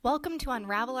Welcome to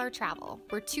Unravel Our Travel,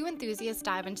 where two enthusiasts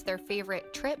dive into their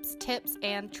favorite trips, tips,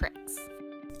 and tricks.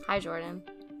 Hi, Jordan.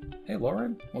 Hey,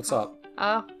 Lauren. What's up?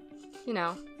 Oh,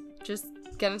 just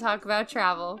gonna talk about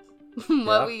travel.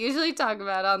 What we usually talk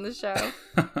about on the show.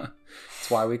 That's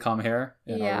why we come here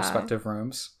in our respective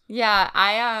rooms.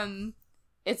 Yeah,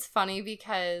 it's funny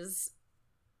because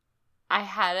I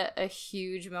had a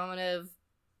huge moment of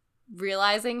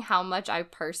realizing how much I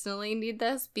personally need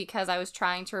this because I was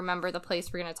trying to remember the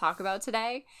place we're going to talk about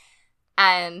today.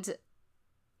 And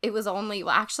it was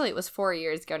it was 4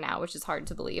 years ago now, which is hard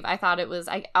to believe. I thought it was,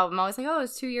 I'm always like, oh, it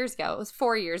was 2 years ago. It was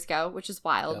 4 years ago, which is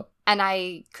wild. Yep. And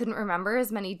I couldn't remember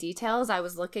as many details. I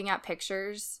was looking at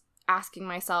pictures, asking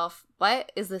myself,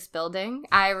 what is this building?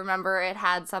 I remember it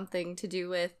had something to do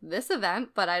with this event,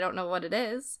 but I don't know what it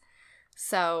is.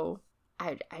 So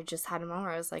I just had a moment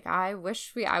where I was like, I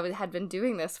wish I had been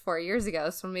doing this 4 years ago,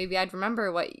 so maybe I'd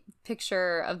remember what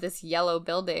picture of this yellow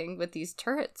building with these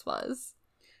turrets was.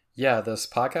 Yeah, this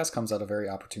podcast comes at a very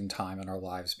opportune time in our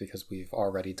lives because we've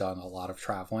already done a lot of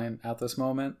traveling at this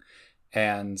moment.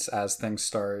 And as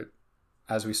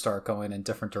we start going in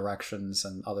different directions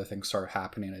and other things start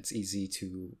happening, it's easy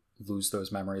to lose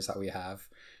those memories that we have.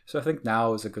 So I think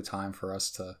now is a good time for us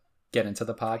to get into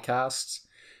the podcast.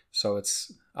 So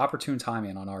it's opportune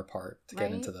timing on our part to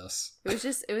get into this.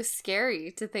 It was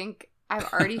scary to think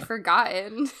I've already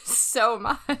forgotten so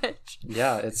much.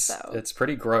 Yeah, it's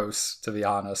pretty gross, to be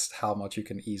honest, how much you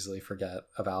can easily forget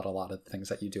about a lot of things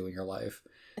that you do in your life.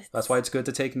 That's why it's good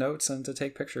to take notes and to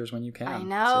take pictures when you can. I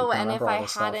know, and if I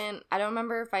hadn't, I don't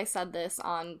remember if I said this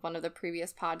on one of the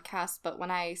previous podcasts, but when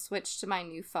I switched to my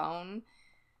new phone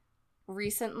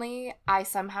recently, I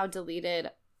somehow deleted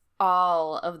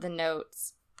all of the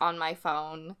notes on my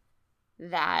phone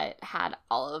that had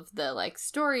all of the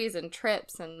stories and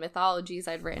trips and mythologies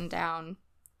I'd written down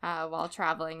while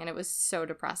traveling, and it was so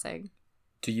depressing.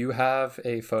 Do you have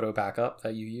a photo backup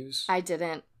that you use? I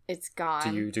didn't. It's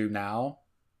gone. Do you do now?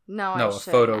 No, a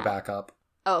photo backup.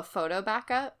 Oh, a photo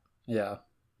backup? Yeah.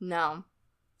 No.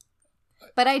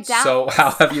 But I doubt. So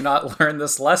how have you not learned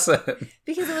this lesson?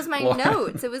 Because it was my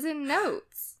notes. It was in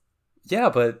notes. Yeah,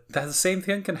 but the same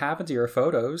thing can happen to your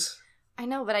photos. I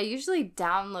know, but I usually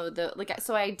download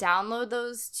so I download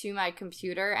those to my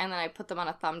computer and then I put them on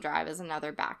a thumb drive as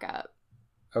another backup.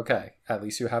 Okay, at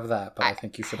least you have that, but I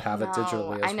think you should have it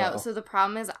digitally as well. I know, so the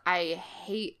problem is I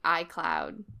hate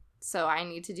iCloud, so I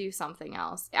need to do something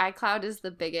else. iCloud is the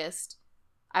biggest.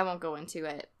 I won't go into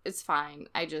it. It's fine.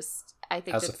 I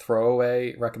think as a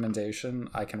throwaway recommendation,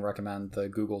 I can recommend the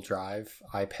Google Drive.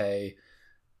 I pay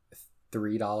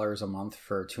 $3 a month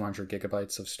for 200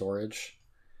 gigabytes of storage.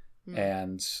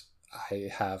 And I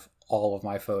have all of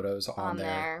my photos on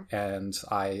there. And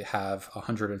I have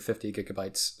 150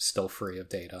 gigabytes still free of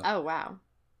data. Oh, wow.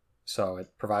 So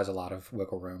it provides a lot of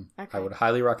wiggle room. Okay. I would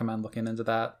highly recommend looking into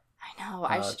that.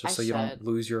 I know. So you don't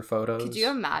lose your photos. Could you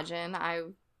imagine?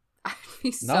 I'd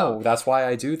be so... No, that's why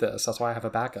I do this. That's why I have a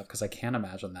backup, because I can't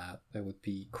imagine that. It would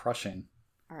be crushing.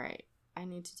 All right. I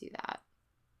need to do that.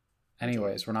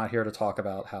 Anyways, we're not here to talk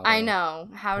about how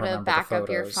to back up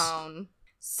your phone.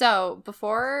 So,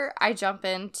 before I jump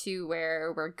into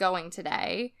where we're going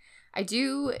today, I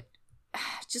do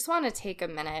just want to take a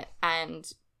minute and,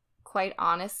 quite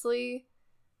honestly,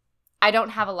 I don't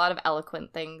have a lot of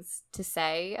eloquent things to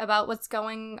say about what's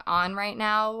going on right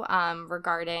now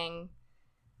regarding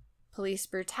police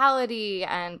brutality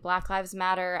and Black Lives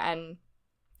Matter, and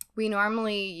we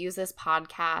normally use this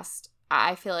podcast,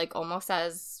 I feel like, almost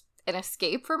as an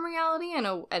escape from reality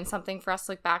and something for us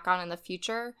to look back on in the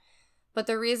future. But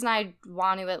the reason I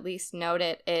want to at least note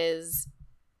it is,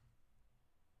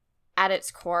 at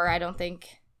its core, I don't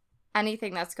think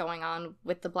anything that's going on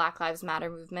with the Black Lives Matter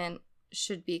movement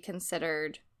should be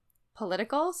considered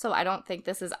political. So I don't think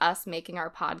this is us making our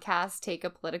podcast take a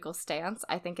political stance.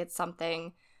 I think it's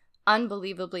something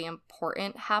unbelievably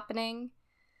important happening.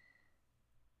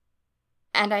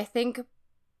 And I think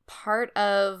part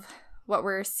of what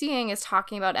we're seeing is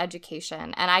talking about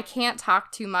education. And I can't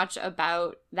talk too much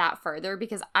about that further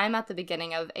because I'm at the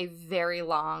beginning of a very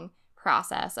long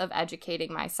process of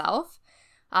educating myself,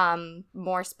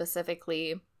 more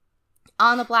specifically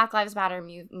on the Black Lives Matter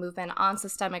movement, on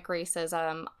systemic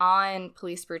racism, on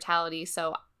police brutality.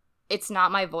 So it's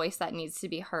not my voice that needs to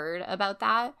be heard about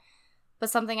that.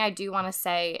 But something I do want to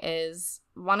say is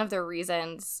one of the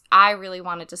reasons I really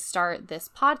wanted to start this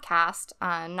podcast,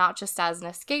 not just as an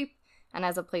escape and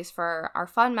as a place for our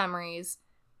fun memories,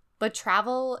 but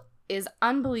travel is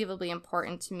unbelievably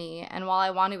important to me. And while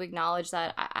I want to acknowledge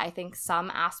that I think some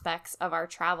aspects of our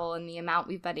travel and the amount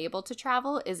we've been able to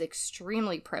travel is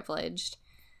extremely privileged,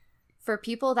 for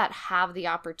people that have the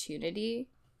opportunity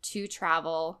to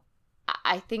travel,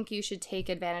 I think you should take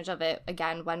advantage of it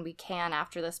again when we can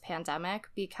after this pandemic,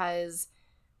 because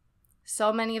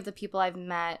so many of the people I've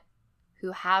met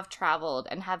who have traveled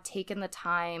and have taken the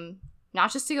time,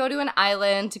 not just to go to an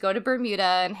island, to go to Bermuda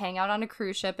and hang out on a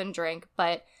cruise ship and drink,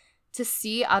 but to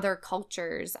see other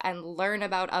cultures and learn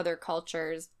about other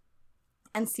cultures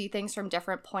and see things from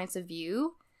different points of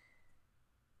view,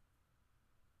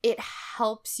 it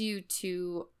helps you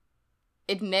to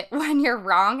admit when you're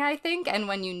wrong, I think, and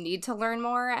when you need to learn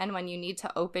more and when you need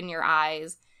to open your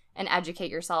eyes and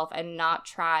educate yourself and not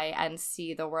try and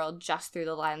see the world just through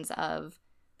the lens of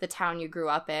the town you grew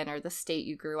up in or the state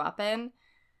you grew up in.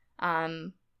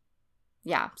 So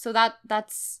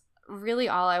that's really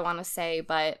all I want to say,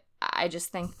 but I just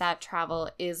think that travel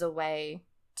is a way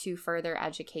to further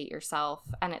educate yourself,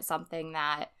 and it's something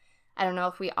that I don't know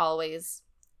if we always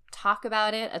talk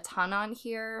about it a ton on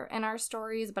here in our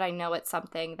stories, but I know it's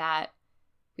something that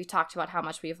we've talked about how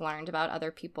much we've learned about other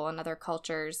people and other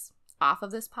cultures off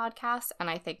of this podcast, and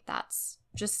I think that's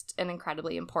just an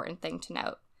incredibly important thing to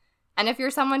note. And if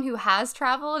you're someone who has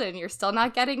traveled and you're still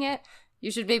not getting it, you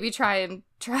should maybe try and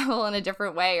travel in a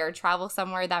different way, or travel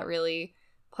somewhere that really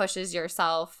pushes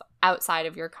yourself outside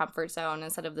of your comfort zone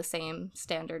instead of the same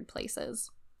standard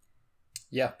places.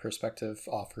 Yeah, perspective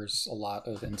offers a lot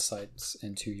of insights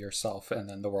into yourself and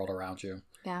then the world around you.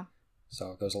 Yeah.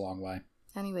 So it goes a long way.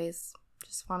 Anyways,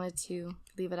 just wanted to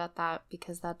leave it at that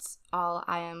because that's all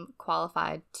I am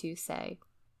qualified to say,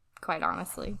 quite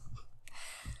honestly.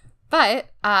 But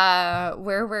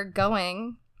where we're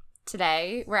going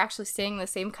today, we're actually staying in the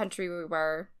same country we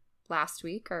were last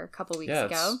week or a couple weeks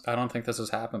ago. I don't think this has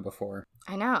happened before.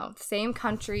 I know. Same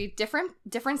country, different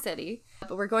city.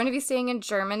 But we're going to be staying in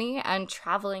Germany and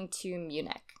traveling to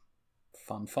Munich.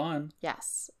 Fun.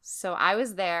 Yes. So I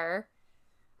was there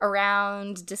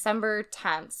around December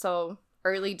 10th, so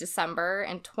early December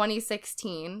in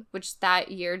 2016, which that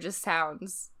year just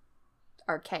sounds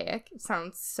archaic. It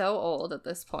sounds so old at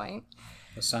this point.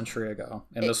 A century ago.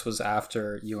 And this was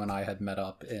after you and I had met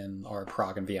up in our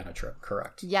Prague and Vienna trip,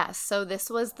 correct? Yes. So this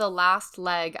was the last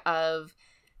leg of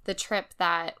the trip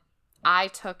that I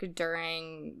took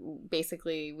during,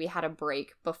 basically, we had a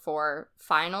break before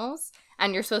finals,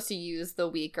 and you're supposed to use the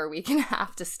week or week and a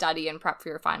half to study and prep for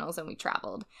your finals, and we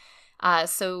traveled.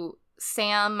 So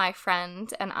Sam, my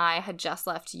friend, and I had just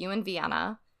left you in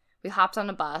Vienna. We hopped on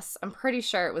a bus. I'm pretty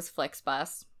sure it was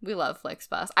Flixbus. We love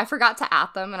Flixbus. I forgot to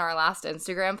at them in our last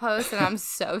Instagram post, and I'm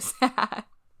so sad.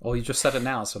 Well, you just said it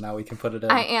now, so now we can put it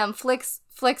in. I am.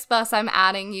 Flixbus, I'm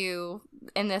adding you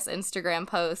in this Instagram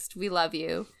post. We love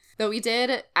you. Though we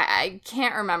did, I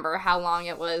can't remember how long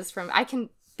it was from, I can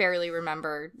barely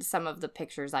remember some of the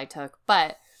pictures I took,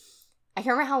 but I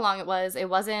can't remember how long it was. It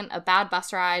wasn't a bad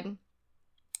bus ride.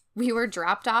 We were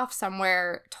dropped off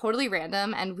somewhere totally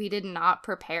random, and we did not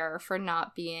prepare for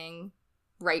not being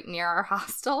right near our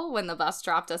hostel when the bus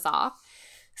dropped us off.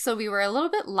 So we were a little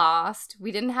bit lost.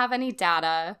 We didn't have any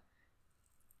data,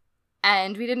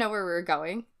 and we didn't know where we were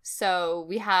going. So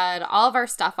we had all of our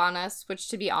stuff on us, which,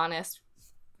 to be honest,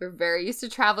 we're very used to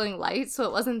traveling light, so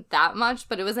it wasn't that much,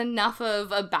 but it was enough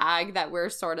of a bag that we're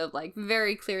sort of like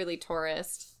very clearly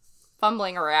tourist,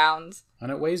 fumbling around.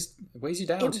 And it weighs you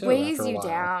down too. It weighs you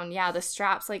down. Yeah, the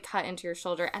straps like cut into your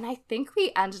shoulder. And I think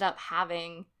we ended up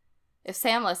having, if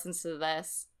Sam listens to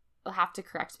this, he'll have to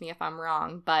correct me if I'm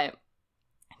wrong, but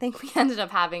I think we ended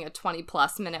up having a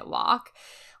 20+ minute walk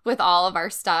with all of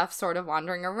our stuff sort of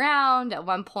wandering around. At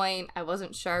one point, I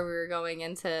wasn't sure we were going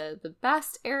into the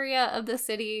best area of the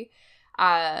city,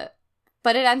 but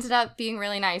it ended up being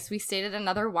really nice. We stayed at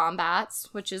another Wombats,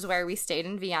 which is where we stayed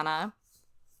in Vienna.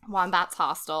 Wombats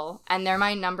Hostel, and they're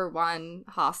my number one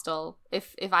hostel.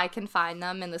 If I can find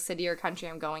them in the city or country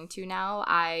I'm going to now,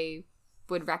 I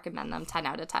would recommend them 10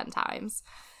 out of 10 times.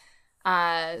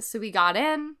 So we got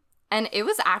in, and it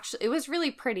was really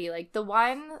pretty. Like the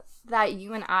one that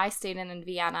you and I stayed in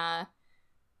Vienna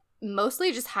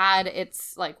mostly just had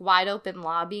its like wide open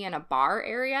lobby and a bar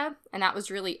area, and that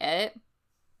was really it.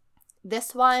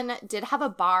 This one did have a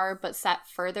bar, but set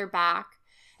further back.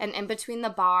 And in between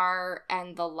the bar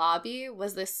and the lobby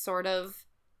was this sort of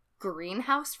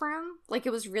greenhouse room. Like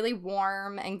it was really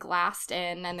warm and glassed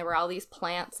in, and there were all these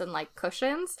plants and like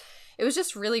cushions. It was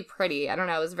just really pretty. I don't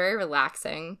know. It was very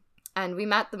relaxing. And we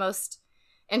met the most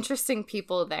interesting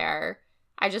people there.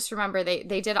 I just remember they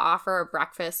did offer a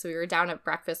breakfast. So we were down at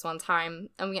breakfast one time,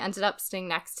 and we ended up sitting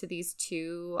next to these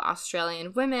two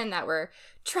Australian women that were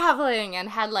traveling and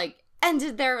had like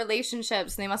ended their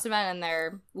relationships, and they must have been in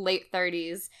their late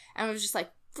 30s, and it was just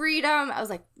like freedom. I was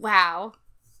like, wow,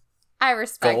 I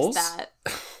respect Goals? that.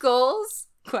 Goals?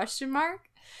 Question mark.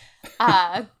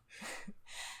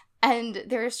 And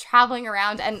there was traveling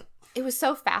around, and it was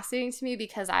so fascinating to me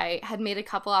because I had made a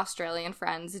couple Australian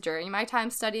friends during my time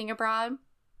studying abroad.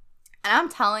 And I'm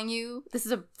telling you,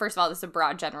 first of all, this is a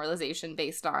broad generalization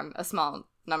based on a small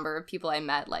number of people I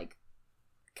met, like,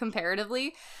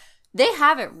 comparatively. They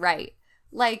have it right.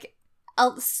 Like,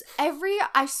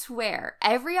 I swear,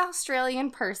 every Australian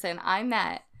person I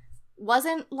met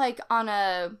wasn't, like, on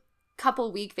a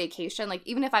couple week vacation. Like,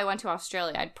 even if I went to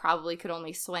Australia, I'd probably could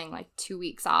only swing, like, 2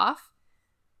 weeks off.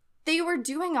 They were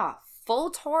doing a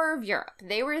full tour of Europe.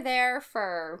 They were there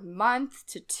for a month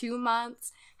to 2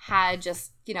 months, had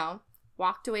just,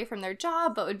 walked away from their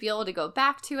job, but would be able to go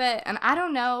back to it. And I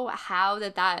don't know how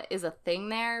that is a thing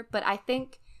there, but I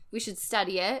think we should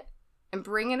study it and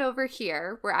bring it over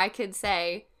here where I could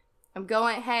say, I'm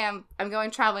going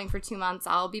traveling for 2 months.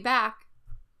 I'll be back.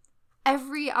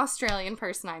 Every Australian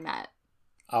person I met.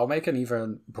 I'll make an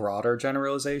even broader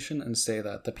generalization and say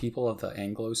that the people of the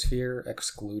Anglosphere,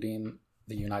 excluding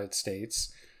the United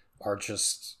States,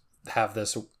 have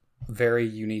this very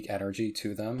unique energy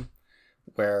to them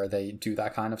where they do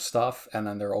that kind of stuff, and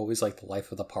then they're always like the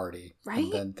life of the party. Right?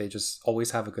 And then they just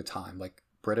always have a good time. Like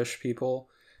British people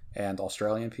and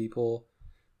Australian people.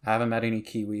 I haven't met any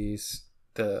Kiwis.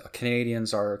 The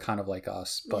Canadians are kind of like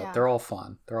us, but they're all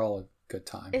fun. They're all a good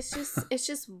time. It's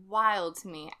just wild to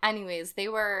me. Anyways,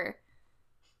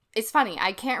 it's funny.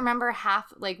 I can't remember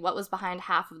what was behind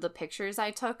half of the pictures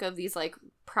I took of these, like,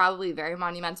 probably very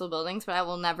monumental buildings, but I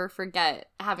will never forget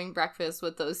having breakfast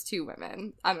with those two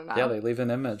women. I don't know. Yeah, they leave an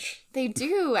image. They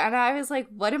do. And I was like,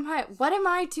 what am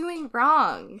I doing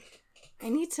wrong? I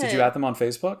need to... Did you add them on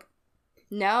Facebook?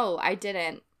 No, I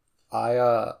didn't.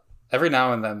 I, every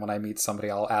now and then when I meet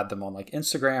somebody, I'll add them on, like,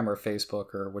 Instagram or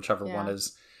Facebook or whichever one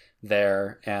is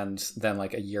there, and then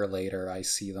like a year later I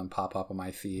see them pop up on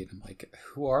my feed. I'm like,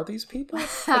 who are these people? Like,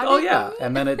 oh yeah.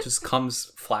 And then it just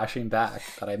comes flashing back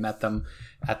that I met them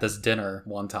at this dinner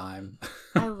one time.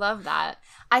 I love that.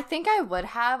 I think I would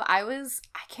have. I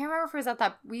can't remember if it was at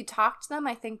that. We talked to them,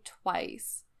 I think,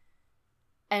 twice.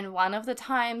 And one of the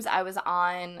times I was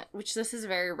on, which this is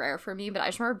very rare for me, but I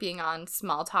just remember being on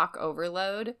Small Talk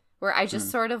Overload, where I just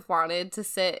sort of wanted to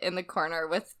sit in the corner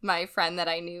with my friend that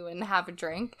I knew and have a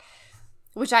drink,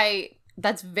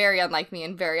 that's very unlike me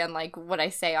and very unlike what I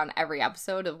say on every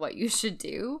episode of what you should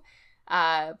do.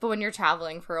 But when you're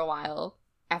traveling for a while,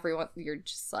 you're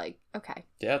just like, okay.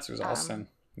 Yeah, it's exhausting.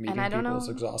 Meeting people is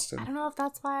exhausting. I don't know if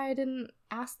that's why I didn't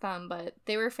ask them, but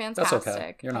they were fantastic. That's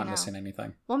okay. You're not missing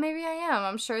anything. Well, maybe I am.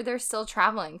 I'm sure they're still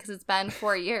traveling because it's been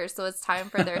 4 years, so it's time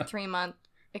for their 3-month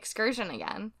excursion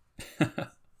again.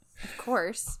 Of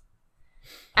course.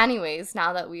 Anyways,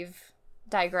 now that we've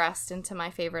digressed into my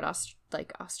favorite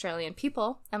Australian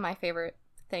people and my favorite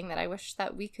thing that I wish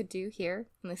that we could do here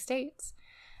in the States.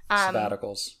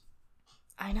 Sabbaticals.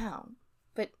 I know.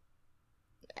 But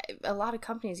a lot of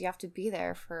companies, you have to be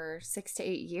there for 6 to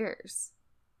 8 years.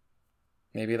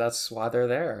 Maybe that's why they're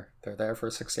there. They're there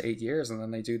for 6 to 8 years, and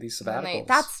then they do these sabbaticals.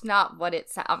 That's not what it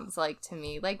sounds like to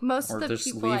me. Like most of the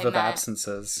people I met... Or just leave of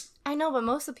absences. I know, but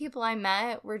most of the people I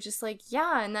met were just like,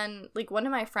 yeah. And then, like, one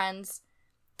of my friends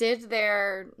did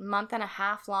their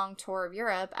 1.5 long tour of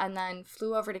Europe and then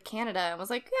flew over to Canada and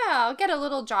was like, yeah, I'll get a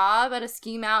little job at a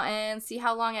ski mountain, see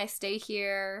how long I stay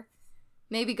here,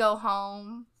 maybe go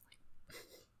home.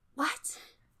 What?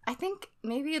 I think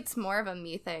maybe it's more of a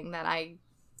me thing that I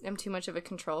am too much of a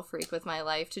control freak with my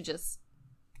life to just...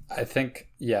 I think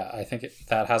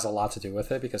that has a lot to do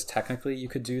with it, because technically you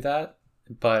could do that,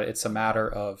 but it's a matter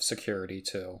of security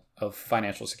too, of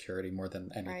financial security more than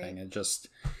anything. Right. It just,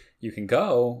 you can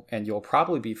go and you'll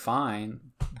probably be fine.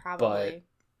 Probably.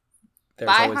 But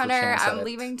bye, Hunter. I'm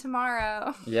leaving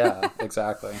tomorrow. Yeah,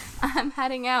 exactly. I'm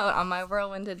heading out on my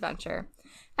whirlwind adventure.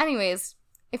 Anyways,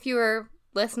 if you were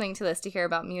listening to this to hear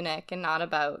about Munich and not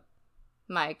about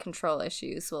my control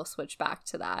issues, we'll switch back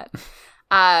to that.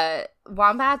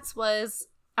 Wombats was,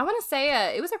 I want to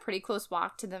say, it was a pretty close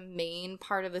walk to the main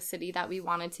part of the city that we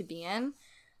wanted to be in,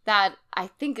 that I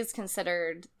think is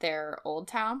considered their old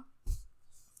town.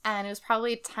 And it was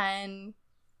probably 10,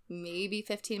 maybe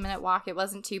 15-minute walk. It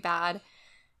wasn't too bad.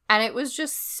 And it was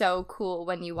just so cool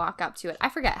when you walk up to it. I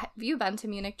forget, have you been to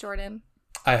Munich, Jordan?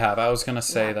 I have. I was going to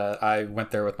say that I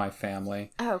went there with my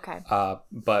family. Oh, okay.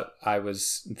 But I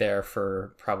was there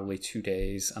for probably 2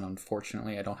 days, and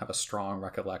unfortunately, I don't have a strong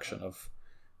recollection of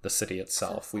the city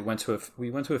itself. So we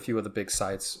went to a few of the big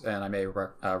sites, and I may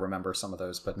remember some of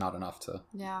those, but not enough to.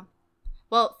 Yeah.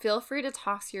 Well, feel free to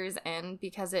toss yours in,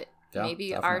 because Yeah, maybe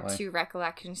definitely. our 2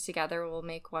 recollections together will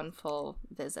make one full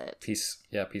visit. Piece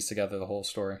together the whole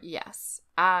story. Yes.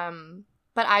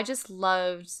 But I just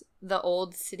loved the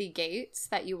old city gates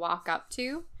that you walk up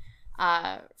to.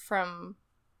 From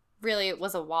really, it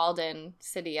was a walled-in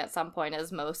city at some point,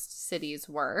 as most cities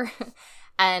were.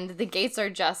 And the gates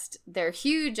are they're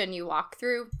huge, and you walk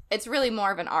through. It's really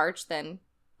more of an arch than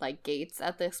like gates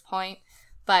at this point.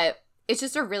 But it's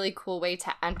just a really cool way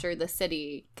to enter the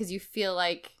city, because you feel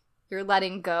like you're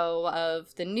letting go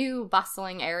of the new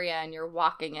bustling area and you're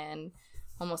walking in,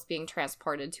 almost being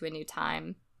transported to a new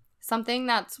time. Something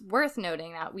that's worth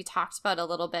noting that we talked about a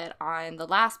little bit on the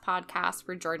last podcast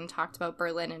where Jordan talked about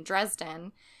Berlin and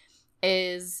Dresden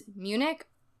is Munich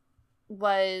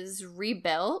was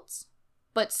rebuilt,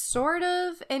 but sort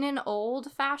of in an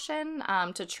old fashion,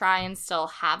 to try and still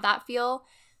have that feel.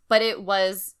 But it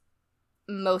was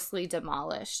mostly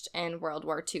demolished in World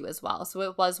War II as well. So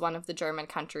it was one of the German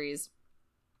countries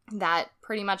that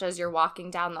pretty much as you're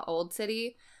walking down the old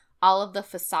city, all of the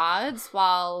facades,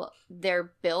 while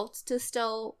they're built to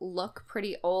still look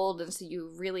pretty old, and so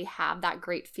you really have that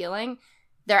great feeling,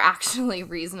 they're actually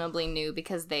reasonably new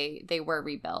because they were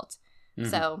rebuilt. Mm-hmm.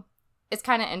 So it's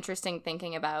kind of interesting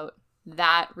thinking about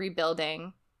that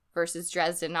rebuilding versus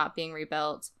Dresden not being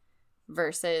rebuilt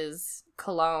versus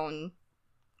Cologne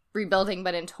rebuilding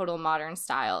but in total modern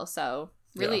style. So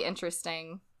really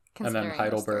interesting. And then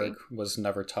Heidelberg was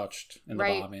never touched in the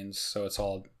bombings, so it's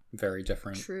all very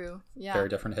different. True. Yeah. Very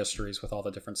different histories with all the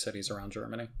different cities around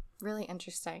Germany. Really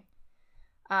interesting.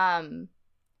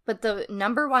 But the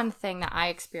number one thing that I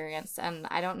experienced, and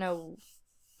I don't know,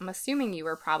 I'm assuming you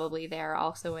were probably there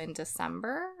also in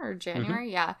December or January.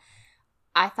 Mm-hmm. Yeah.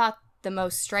 I thought the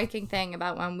most striking thing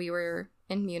about when we were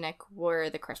in Munich were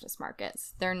the Christmas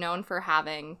markets. They're known for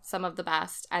having some of the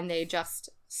best, and they just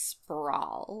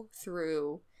sprawl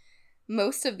through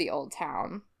most of the old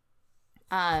town.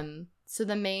 So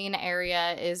the main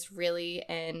area is really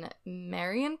in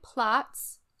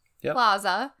Marienplatz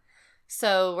Plaza.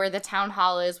 So where the town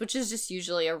hall is, which is just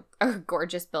usually a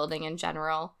gorgeous building in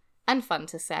general and fun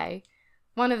to say.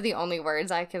 One of the only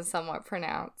words I can somewhat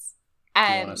pronounce.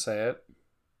 And do you want to say it?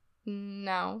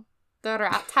 No. The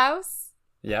Rathaus?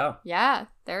 Yeah. Yeah,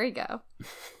 there we go.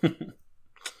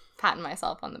 Patting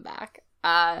myself on the back.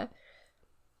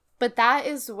 But that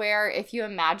is where, if you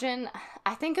imagine,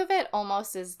 I think of it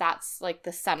almost as that's like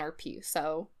the centerpiece.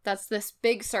 So that's this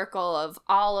big circle of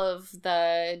all of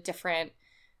the different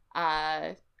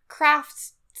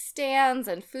craft stands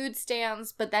and food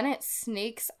stands, but then it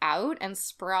snakes out and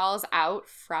sprawls out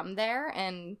from there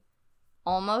in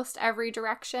almost every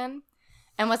direction.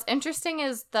 And what's interesting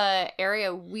is the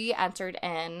area we entered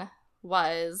in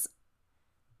was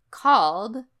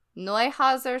called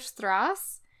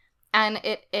Neuhauserstrasse, and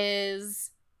it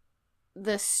is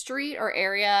the street or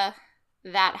area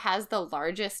that has the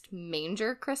largest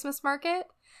manger Christmas market.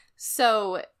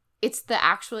 So it's the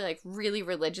actually like really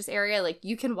religious area. Like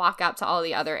you can walk out to all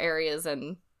the other areas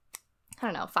and, I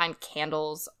don't know, find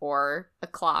candles or a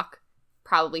clock,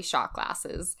 probably shot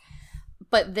glasses.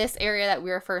 But this area that we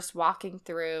were first walking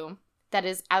through that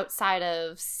is outside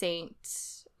of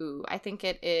I think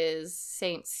it is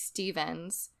St.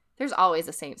 Stephen's. There's always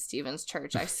a St. Stephen's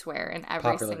church, I swear, in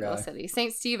every single city.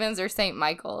 St. Stephen's or St.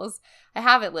 Michael's. I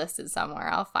have it listed somewhere.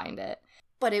 I'll find it.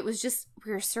 But it was just,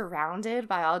 we were surrounded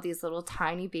by all these little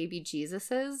tiny baby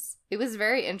Jesuses. It was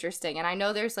very interesting. And I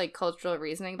know there's like cultural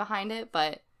reasoning behind it,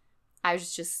 but I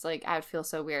was just like, I would feel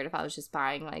so weird if I was just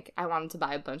buying, like, I wanted to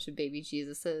buy a bunch of baby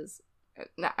Jesuses.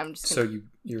 No, I'm just gonna, so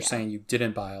you're saying you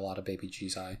didn't buy a lot of baby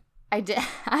Jesus? I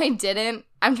didn't.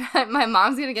 I'm trying. My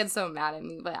mom's gonna get so mad at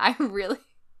me, but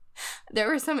there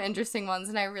were some interesting ones,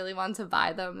 and I really wanted to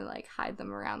buy them and like hide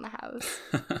them around the house.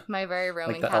 My very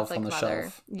Roman like Catholic mother.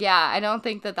 Shelf. Yeah, I don't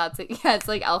think that's it. Yeah, it's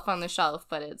like Elf on the Shelf,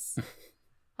 but it's.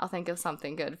 I'll think of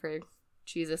something good for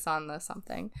Jesus on the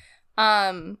something.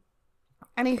 Anywho,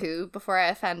 before I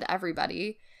offend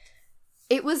everybody.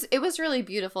 It was really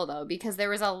beautiful, though, because there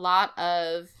was a lot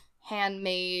of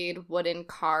handmade, wooden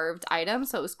carved items,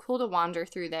 so it was cool to wander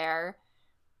through there.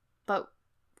 But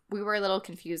we were a little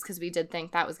confused because we did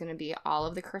think that was going to be all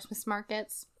of the Christmas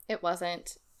markets. It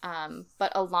wasn't.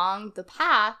 But along the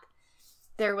path,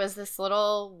 there was this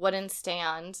little wooden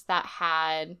stand that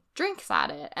had drinks at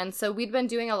it. And so we'd been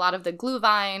doing a lot of the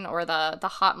Glühwein or the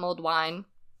hot mulled wine.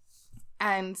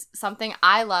 And something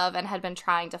I love and had been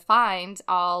trying to find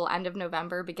all end of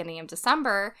November, beginning of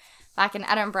December, back in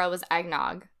Edinburgh, was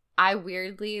eggnog. I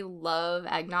weirdly love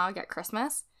eggnog at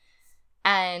Christmas.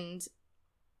 And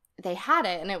they had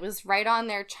it, and it was right on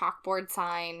their chalkboard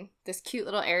sign, this cute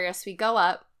little area. So we go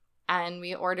up, and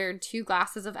we ordered 2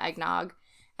 glasses of eggnog.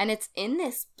 and it's in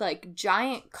this like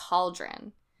giant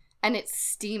cauldron, and it's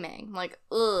steaming like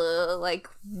like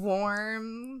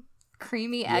warm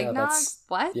creamy eggnog.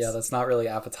 What? Yeah, that's not really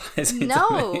appetizing.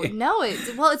 No,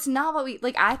 it's not what we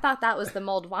like. I thought that was the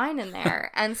mulled wine in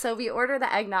there, and so we order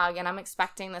the eggnog, and I'm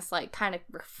expecting this like kind of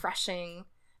refreshing.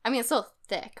 I mean, it's still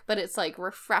thick, but it's like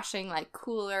refreshing, like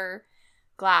cooler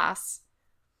glass.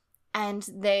 And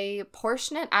they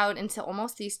portion it out into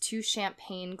almost these 2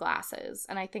 champagne glasses.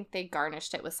 And I think they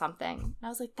garnished it with something. And I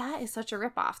was like, that is such a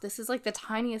ripoff. This is like the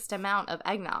tiniest amount of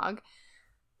eggnog.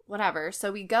 Whatever.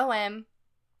 So we go in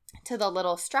to the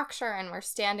little structure and we're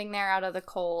standing there out of the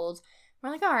cold. We're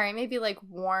like, all right, maybe like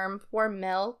warm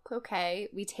milk. Okay.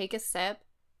 We take a sip.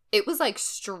 It was like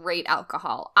straight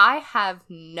alcohol. I have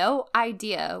no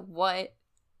idea what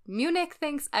Munich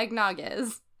thinks eggnog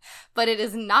is. But it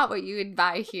is not what you would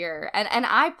buy here. And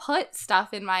I put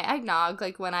stuff in my eggnog,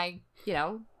 like when I,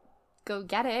 go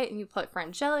get it, and you put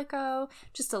frangelico,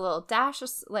 just a little dash of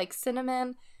like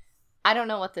cinnamon. I don't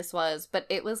know what this was, but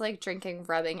it was like drinking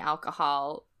rubbing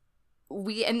alcohol.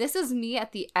 And this is me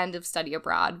at the end of study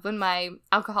abroad, when my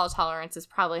alcohol tolerance is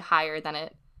probably higher than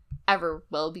it ever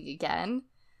will be again.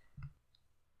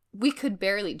 We could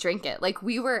barely drink it. Like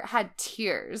we had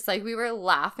tears. Like we were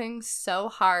laughing so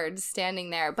hard standing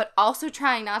there, but also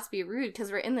trying not to be rude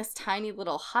because we're in this tiny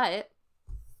little hut.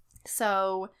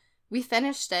 So we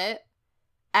finished it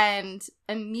and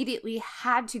immediately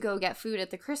had to go get food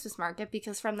at the Christmas market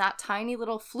because from that tiny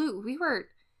little flute, we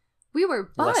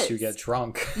were buzzed. Lest you get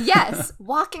drunk. Yes.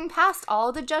 Walking past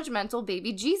all the judgmental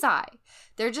baby Jesus.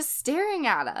 They're just staring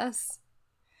at us.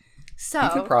 So he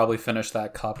could probably finish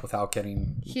that cup without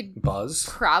getting buzz.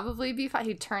 Probably be fine.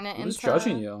 He'd turn it into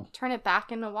judging you. Turn it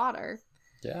back into water.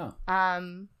 Yeah.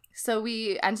 So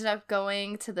we ended up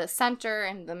going to the center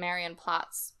in the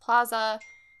Marienplatz Plaza,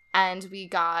 and we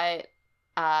got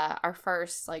our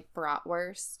first like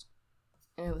bratwurst,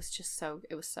 and it was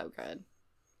so good.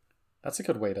 That's a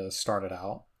good way to start it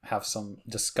out. Have some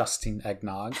disgusting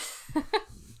eggnog,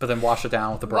 but then wash it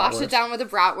down with the bratwurst. Wash it down with the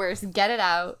bratwurst. Get it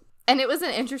out. And it was an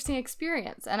interesting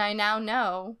experience. And I now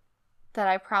know that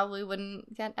I probably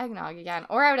wouldn't get eggnog again.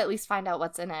 Or I would at least find out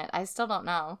what's in it. I still don't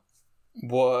know.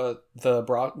 What the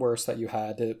bratwurst that you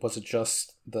had, was it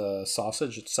just the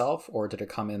sausage itself? Or did it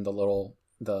come in the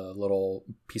little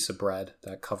piece of bread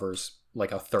that covers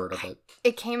like a third of it?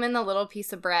 It came in the little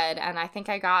piece of bread. And I think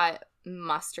I got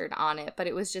mustard on it. But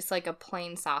it was just like a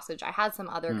plain sausage. I had some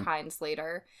other kinds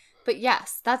later. But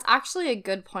yes, that's actually a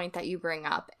good point that you bring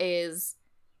up is...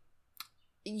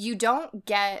 You don't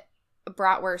get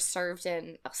bratwurst served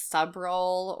in a sub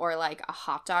roll or like a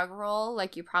hot dog roll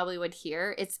like you probably would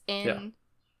here. It's in,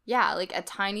 like a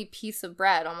tiny piece of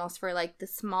bread almost for like the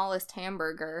smallest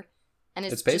hamburger. And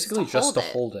it's basically just to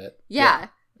hold it. Yeah.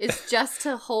 It's just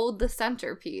to hold the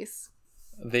centerpiece.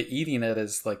 The eating it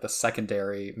is like the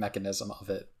secondary mechanism of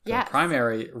it. The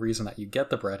primary reason that you get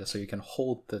the bread is so you can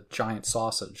hold the giant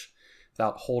sausage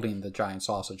without holding the giant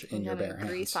sausage in your bare hands.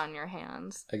 Grease on your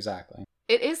hands. Exactly.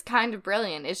 It is kind of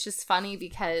brilliant. It's just funny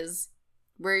because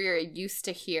where you're used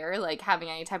to here, like having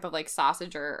any type of like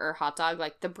sausage or hot dog,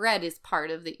 like the bread is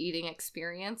part of the eating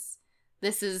experience.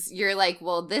 You're like,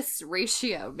 well, this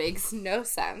ratio makes no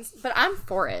sense. But I'm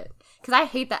for it. Because I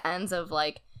hate the ends of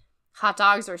like hot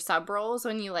dogs or sub rolls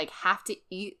when you like have to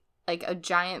eat like a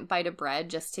giant bite of bread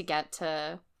just to get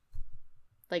to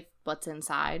like what's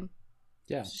inside.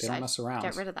 Yeah, they don't mess around.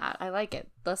 Get rid of that. I like it.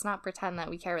 Let's not pretend that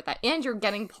we care about that. And you're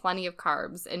getting plenty of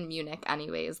carbs in Munich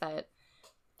anyways that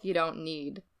you don't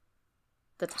need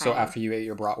the time. So after you ate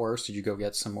your bratwurst, did you go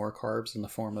get some more carbs in the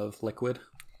form of liquid?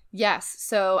 Yes.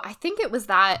 So I think it was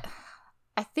that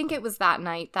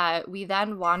night that we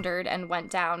then wandered and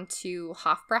went down to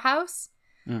Hofbrauhaus.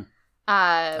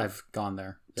 I've gone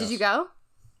there. Yes. Did you go?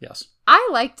 Yes. I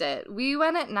liked it. We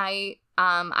went at night.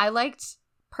 I liked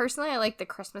the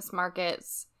Christmas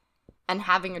markets and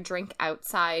having a drink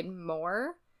outside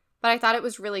more, but I thought it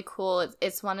was really cool.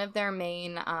 It's one of their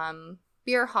main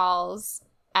beer halls,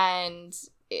 and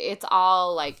it's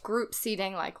all like group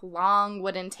seating, like long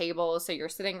wooden tables, so you're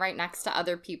sitting right next to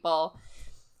other people.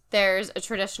 There's a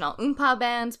traditional Oompa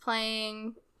band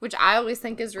playing, which I always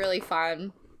think is really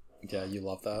fun. Yeah, you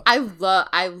love that. I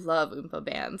love Oompa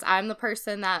bands. I'm the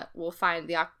person that will find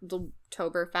the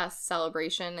Oktoberfest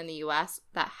celebration in the U.S.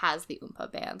 that has the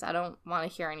Oompa bands. I don't want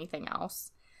to hear anything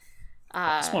else.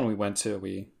 This one we went to,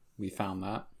 we found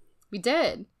that. We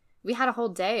did. We had a whole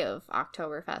day of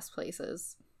Oktoberfest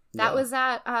places. That was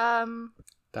at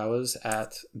That was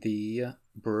at the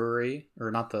brewery,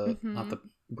 or not the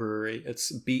brewery.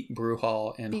 It's Beat Brew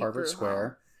Hall in Beat Harvard Brew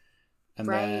Square. And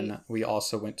then we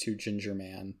also went to Ginger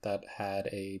Man that had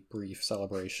a brief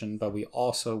celebration, but we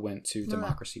also went to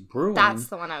Democracy Brewing. That's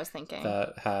the one I was thinking.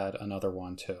 That had another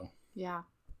one too. Yeah.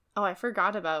 Oh, I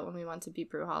forgot about when we went to Beat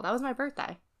Brew Hall. That was my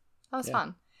birthday. That was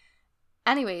fun.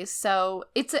 Anyways, so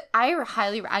I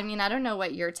don't know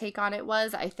what your take on it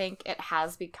was. I think it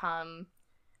has become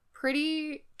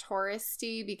pretty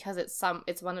touristy because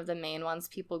it's one of the main ones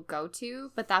people go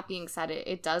to. But that being said,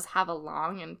 it does have a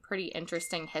long and pretty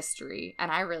interesting history,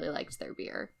 and I really liked their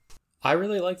beer. I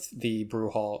really liked the brew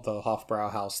hall, the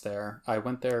Hofbrauhaus there. I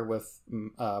went there with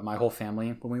my whole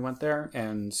family when we went there,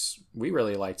 and we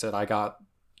really liked it. I got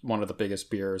one of the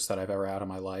biggest beers that I've ever had in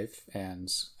my life and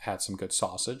had some good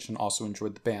sausage, and also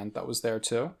enjoyed the band that was there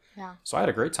too. Yeah. So I had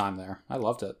a great time there. I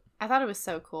loved it. I thought it was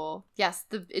so cool. Yes,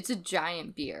 it's a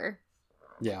giant beer.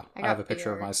 Yeah, I have a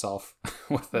picture of myself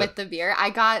with it. With the beer.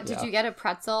 Did you get a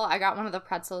pretzel? I got one of the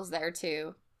pretzels there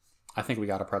too. I think we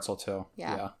got a pretzel too.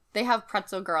 Yeah. They have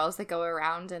pretzel girls that go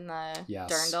around in the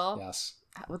dirndl. Yes.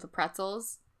 With the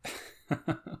pretzels.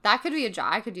 That could be a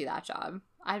job. I could do that job.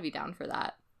 I'd be down for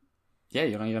that. Yeah,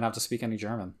 you don't even have to speak any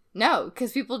German. No,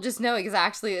 because people just know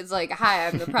exactly. It's like, hi,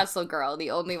 I'm the pretzel girl,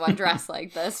 the only one dressed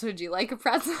like this. Would you like a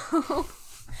pretzel?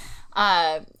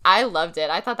 I loved it.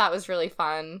 I thought that was really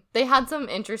fun. They had some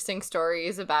interesting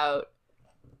stories about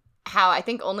how I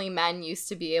think only men used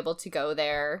to be able to go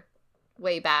there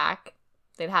way back.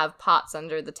 They'd have pots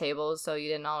under the tables, so you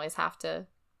didn't always have to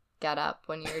get up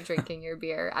when you were drinking your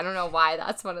beer. I don't know why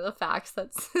that's one of the facts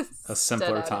that's a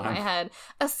simpler time in my head.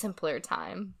 A simpler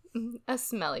time. A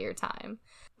smellier time.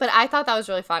 But I thought that was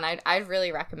really fun. I'd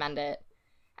really recommend it.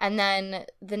 And then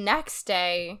the next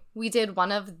day, we did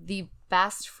one of the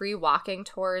best free walking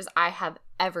tours I have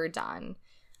ever done.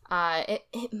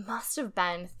 It must have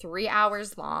been 3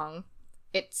 hours long.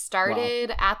 It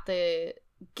started at the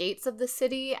gates of the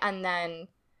city and then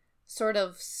sort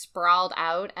of sprawled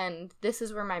out, and this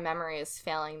is where my memory is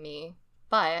failing me.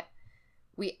 But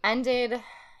we ended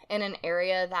in an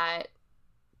area that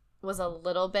was a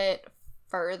little bit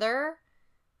further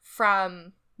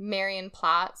from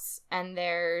Marienplatz, and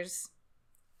there's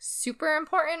super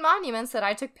important monuments that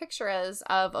I took pictures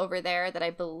of over there that I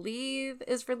believe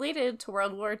is related to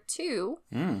World War II.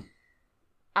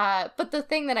 But the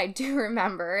thing that I do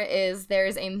remember is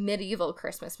there's a medieval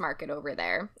Christmas market over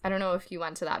there. I don't know if you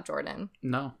went to that, Jordan.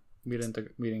 No, we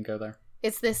didn't go there.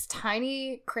 It's this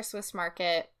tiny Christmas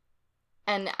market.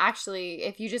 And actually,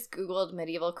 if you just Googled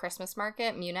medieval Christmas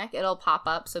market, Munich, it'll pop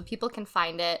up so people can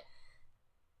find it.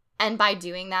 And by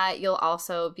doing that, you'll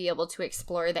also be able to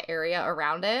explore the area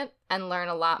around it and learn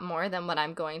a lot more than what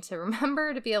I'm going to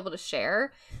remember to be able to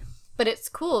share. But it's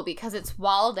cool because it's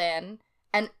walled in,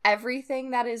 and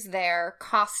everything that is there,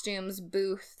 costumes,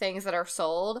 booth, things that are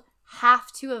sold,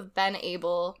 have to have been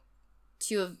able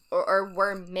to have, or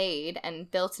were made and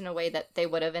built in a way that they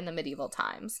would have in the medieval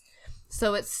times.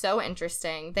 So it's so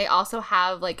interesting. They also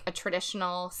have like a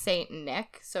traditional Saint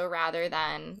Nick. So rather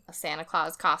than a Santa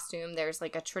Claus costume, there's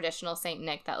like a traditional Saint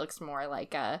Nick that looks more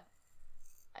like a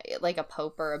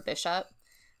pope or a bishop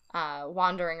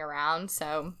wandering around.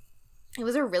 So it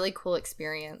was a really cool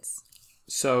experience.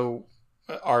 So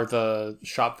are the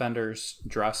shop vendors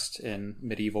dressed in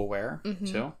medieval wear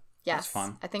too? Yes. That's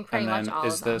fun. I think pretty much all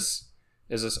of them.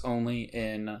 Is this only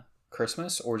in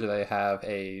Christmas, or do they have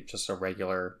just a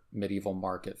regular medieval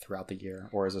market throughout the year,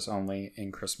 or is this only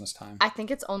in Christmas time? I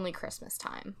think it's only Christmas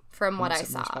time from what I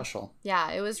saw. Special.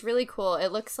 Yeah, it was really cool.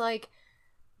 It looks like,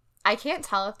 I can't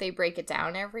tell if they break it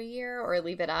down every year or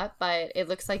leave it up, but it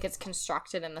looks like it's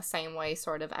constructed in the same way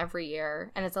sort of every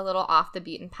year, and it's a little off the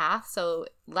beaten path, so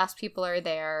less people are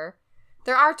there.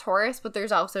 There are tourists, but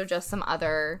there's also just some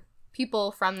other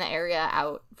people from the area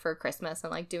out for Christmas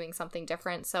and like doing something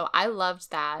different. So I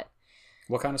loved that.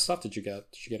 What kind of stuff did you get?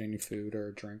 Did you get any food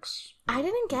or drinks? I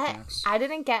didn't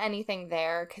get anything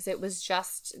there because it was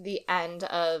just the end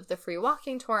of the free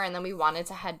walking tour, and then we wanted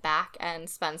to head back and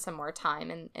spend some more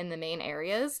time in the main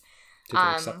areas. Did they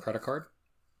accept credit card?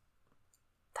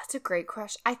 That's a great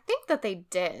question. I think that they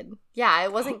did. Yeah,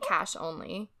 it wasn't cash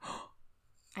only.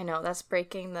 I know, that's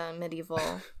breaking the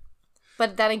medieval.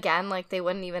 But then again, like, they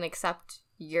wouldn't even accept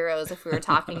euros if we were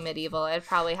talking medieval. I'd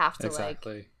probably have to like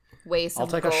weigh some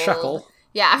gold. I'll take a shekel.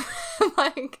 Yeah,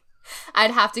 like,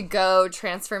 I'd have to go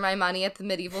transfer my money at the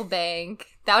medieval bank.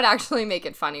 That would actually make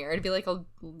it funnier. It'd be like a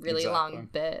really long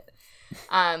bit.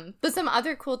 But some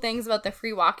other cool things about the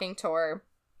free walking tour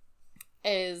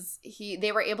is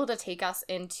they were able to take us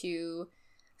into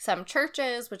some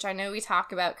churches, which I know we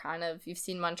talk about kind of, you've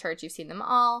seen one church, you've seen them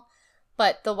all.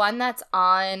 But the one that's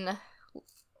on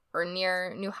or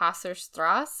near Neuhasser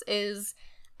Strasse is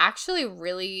actually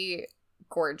really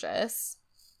gorgeous.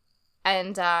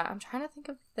 And I'm trying to think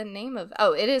of the name of...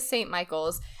 Oh, it is St.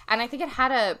 Michael's. And I think it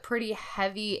had a pretty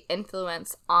heavy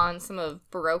influence on some of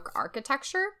Baroque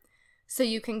architecture. So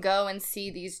you can go and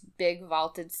see these big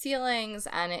vaulted ceilings,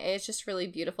 and it's just really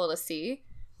beautiful to see.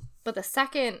 But the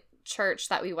second church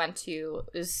that we went to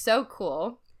is so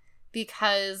cool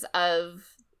because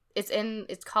of...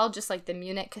 It's called just like the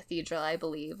Munich Cathedral, I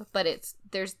believe. But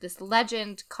there's this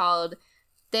legend called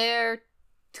Der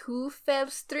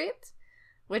Teufelstritt,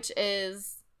 which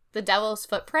is the devil's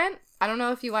footprint. I don't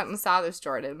know if you went and saw this,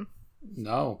 Jordan.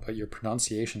 No, but your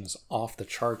pronunciation is off the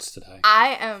charts today.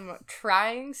 I am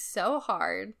trying so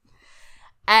hard.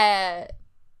 I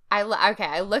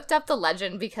looked up the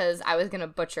legend because I was going to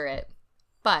butcher it.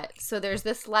 But, so there's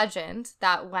this legend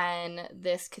that when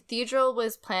this cathedral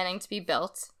was planning to be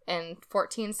built in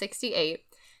 1468,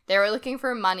 they were looking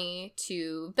for money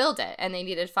to build it, and they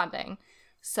needed funding.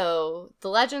 So the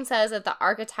legend says that the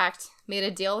architect made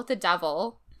a deal with the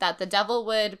devil, that the devil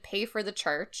would pay for the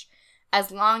church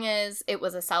as long as it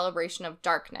was a celebration of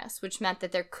darkness, which meant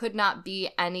that there could not be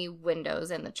any windows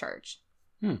in the church.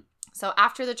 So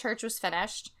after the church was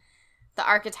finished, the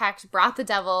architect brought the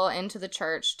devil into the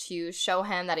church to show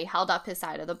him that he held up his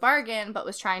side of the bargain, but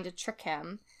was trying to trick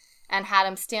him, and had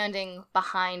him standing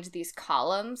behind these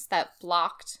columns that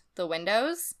blocked the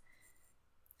windows.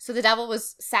 So the devil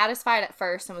was satisfied at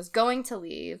first and was going to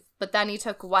leave, but then he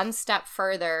took one step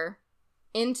further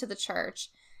into the church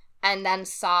and then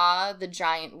saw the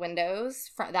giant windows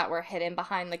that were hidden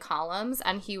behind the columns,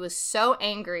 and he was so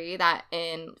angry that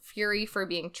in fury for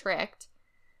being tricked,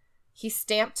 he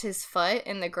stamped his foot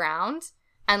in the ground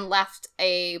and left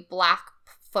a black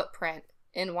footprint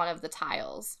in one of the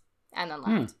tiles and then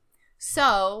left.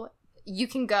 So you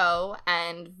can go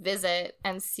and visit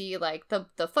and see, like, the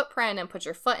footprint and put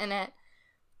your foot in it.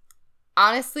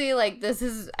 Honestly, like, this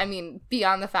is, I mean,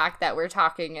 beyond the fact that we're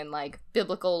talking in, like,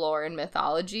 biblical lore and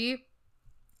mythology,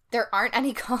 there aren't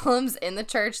any columns in the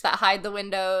church that hide the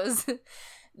windows.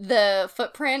 The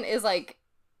footprint is, like,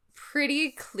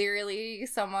 pretty clearly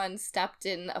someone stepped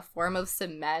in a form of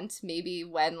cement, maybe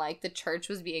when, like, the church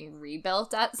was being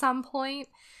rebuilt at some point.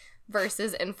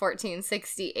 Versus in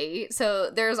 1468. So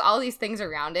there's all these things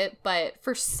around it, but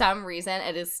for some reason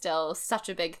it is still such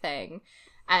a big thing.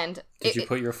 And did you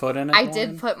put your foot in it? I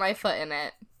did put my foot in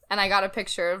it. And I got a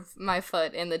picture of my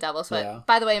foot in the devil's foot. Yeah.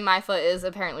 By the way, my foot is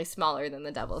apparently smaller than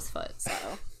the devil's foot, so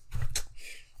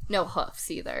no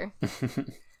hoofs either.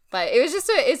 But it was just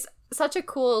it's such a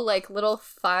cool, like, little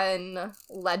fun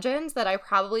legend that I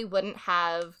probably wouldn't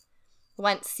have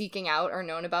went seeking out or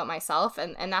known about myself,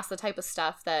 and that's the type of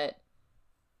stuff that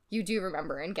you do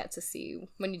remember and get to see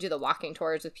when you do the walking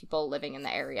tours with people living in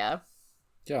the area.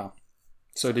 Yeah.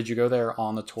 So did you go there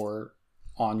on the tour,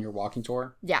 on your walking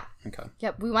tour? Yeah. Okay.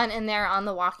 Yep, we went in there on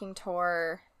the walking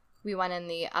tour. We went in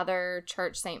the other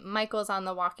church, St. Michael's, on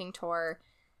the walking tour,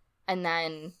 and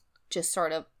then just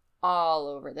sort of all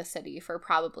over the city for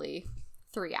probably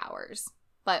 3 hours.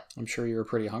 But I'm sure you were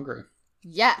pretty hungry.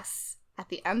 Yes. At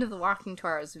the end of the walking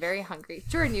tour, I was very hungry.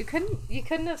 Jordan, you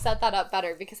couldn't have set that up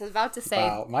better, because I was about to say...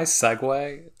 Wow, my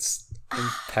segue, it's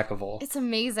impeccable. It's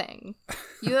amazing.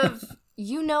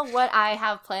 You know what I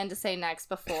have planned to say next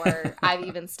before I've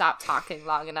even stopped talking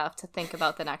long enough to think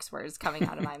about the next words coming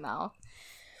out of my mouth.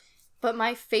 But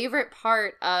my favorite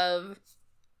part of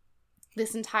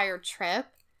this entire trip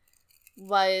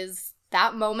was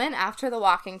that moment after the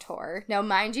walking tour. Now,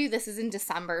 mind you, this is in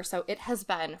December, so it has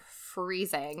been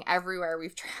freezing everywhere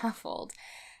we've traveled.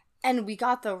 And we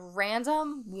got the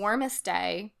random warmest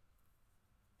day.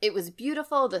 It was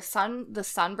beautiful. The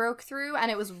sun broke through, and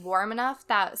it was warm enough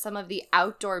that some of the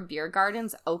outdoor beer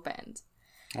gardens opened.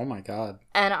 Oh my God.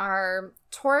 And our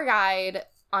tour guide,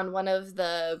 on one of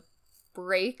the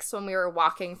breaks when we were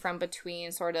walking from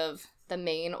between sort of the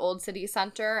main old city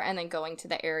center and then going to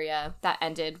the area that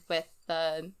ended with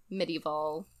the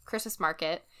medieval Christmas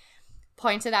market,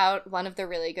 pointed out one of the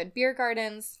really good beer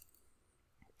gardens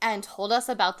and told us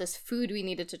about this food we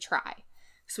needed to try.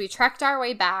 So we trekked our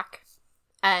way back,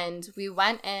 and we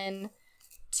went in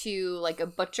to, like, a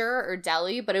butcher or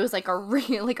deli, but it was like a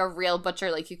real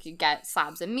butcher. Like, you could get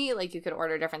slabs of meat, like, you could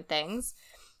order different things.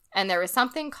 And there was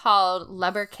something called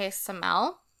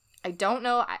Leberkäse-Semel. I don't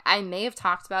know, I may have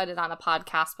talked about it on a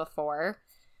podcast before,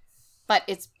 but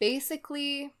it's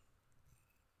basically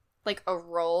like a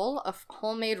roll, a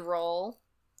homemade roll,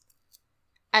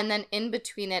 and then in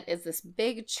between it is this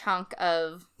big chunk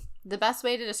of, the best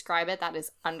way to describe it that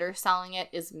is underselling it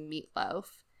is meatloaf.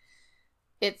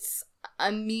 It's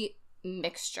a meat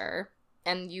mixture,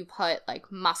 and you put,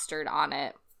 like, mustard on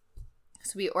it.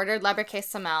 So we ordered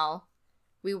Leberkäse-Semel.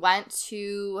 We went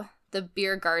to the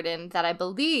beer garden that I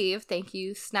believe, thank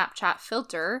you Snapchat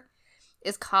filter,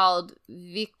 is called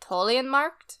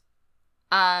Victualienmarkt.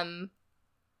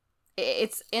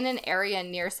 It's in an area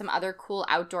near some other cool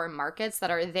outdoor markets that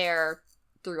are there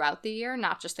throughout the year,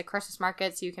 not just the Christmas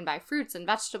markets. You can buy fruits and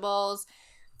vegetables.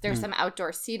 There's some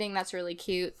outdoor seating that's really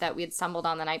cute that we had stumbled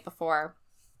on the night before.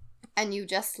 And you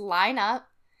just line up.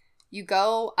 You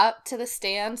go up to the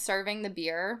stand serving the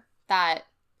beer that,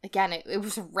 again, it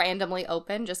was randomly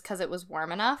open just because it was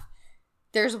warm enough.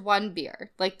 There's one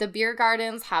beer. Like, the beer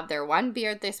gardens have their one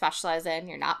beer that they specialize in.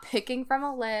 You're not picking from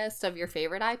a list of your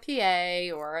favorite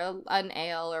IPA or an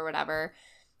ale or whatever.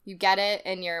 You get it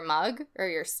in your mug or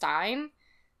your stein,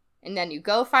 and then you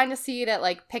go find a seat at,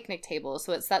 like, picnic tables.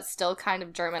 So it's that still kind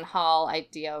of German hall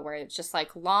idea where it's just,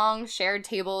 like, long shared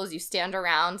tables. You stand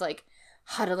around, like,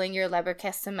 huddling your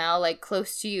Leberkäse, like,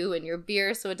 close to you and your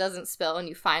beer so it doesn't spill, and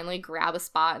you finally grab a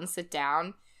spot and sit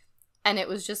down. And it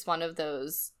was just one of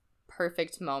those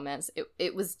perfect moments.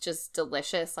 It was just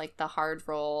delicious, like the hard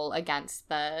roll against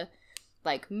the,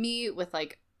 like, meat with,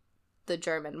 like, the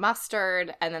German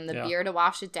mustard, and then the beer to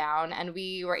wash it down. And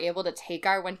we were able to take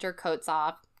our winter coats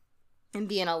off and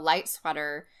be in a light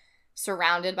sweater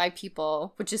surrounded by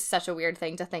people, which is such a weird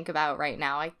thing to think about right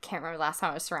now. I can't remember the last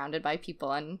time I was surrounded by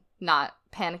people and not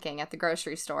panicking at the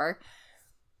grocery store,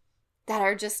 that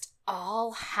are just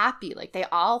all happy. Like, they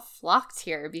all flocked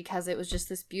here because it was just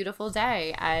this beautiful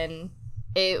day, and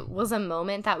it was a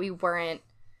moment that we weren't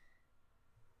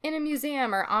in a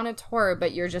museum or on a tour,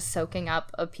 but you're just soaking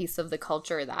up a piece of the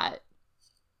culture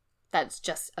that's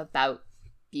just about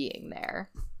being there.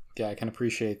 Yeah, I can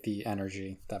appreciate the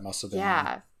energy that must have been.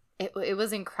 Yeah, it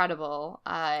was incredible,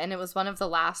 and it was one of the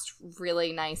last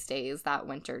really nice days that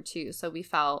winter too, so we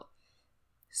felt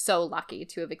so lucky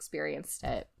to have experienced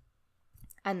it.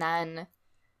 And then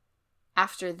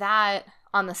after that,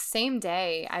 on the same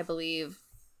day, I believe,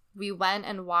 we went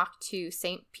and walked to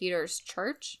St. Peter's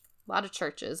Church. A lot of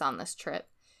churches on this trip.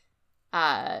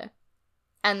 And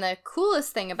the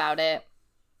coolest thing about it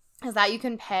is that you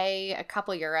can pay a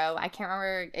couple euro. I can't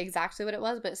remember exactly what it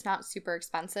was, but it's not super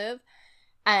expensive.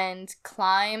 And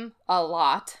climb a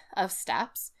lot of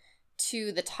steps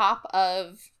to the top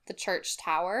of the church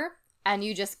tower. And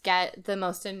you just get the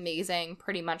most amazing,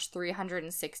 pretty much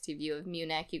 360 view of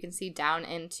Munich. You can see down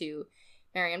into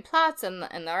Marienplatz and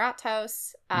the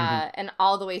Rathaus, and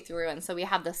all the way through. And so we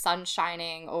had the sun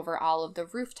shining over all of the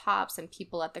rooftops and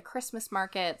people at the Christmas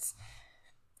markets.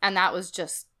 And that was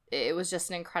just, it was just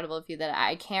an incredible view that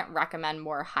I can't recommend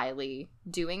more highly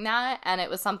doing that. And it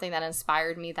was something that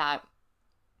inspired me that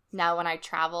now when I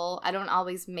travel, I don't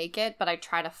always make it, but I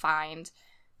try to find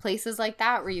places like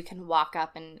that where you can walk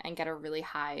up and get a really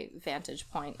high vantage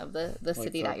point of the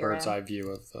city that you're in. Bird's eye view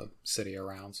of the city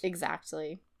around.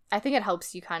 Exactly. I think it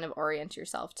helps you kind of orient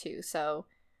yourself too. So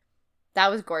that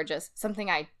was gorgeous. Something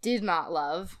I did not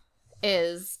love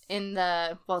is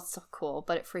well, it's so cool,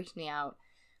 but it freaked me out.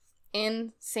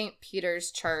 In St.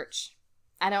 Peter's Church,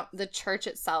 the church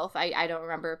itself, I don't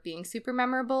remember it being super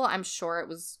memorable. I'm sure it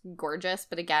was gorgeous,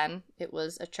 but again, it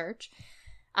was a church.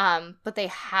 But they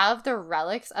have the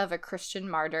relics of a Christian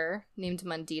martyr named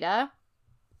Mundita.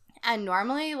 And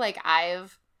normally, like,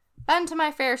 I've been to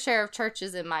my fair share of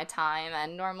churches in my time,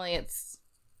 and normally I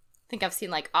think I've seen,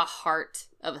 like, a heart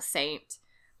of a saint,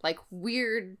 like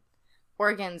weird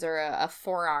organs or a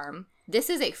forearm. This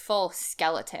is a full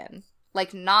skeleton,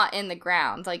 like, not in the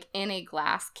ground, like in a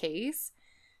glass case,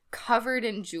 covered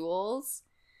in jewels,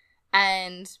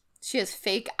 and she has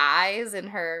fake eyes in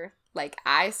her, like,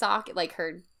 eye socket, like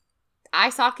her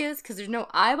eye sockets, because there's no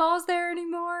eyeballs there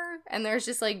anymore, and there's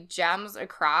just, like, gems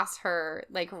across her,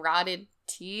 like, rotted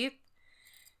teeth.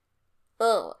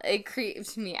 Ugh, it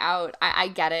creeps me out. I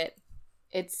get it.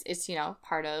 It's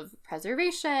part of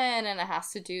preservation, and it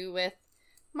has to do with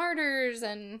martyrs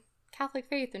and Catholic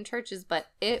faith and churches, but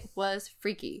it was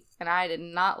freaky, and I did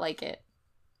not like it.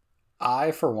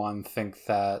 I, for one, think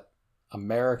that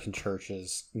American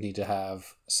churches need to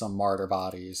have some martyr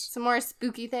bodies. Some more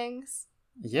spooky things?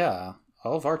 Yeah.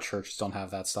 All of our churches don't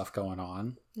have that stuff going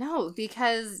on. No,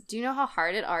 because do you know how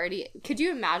hard it already... Could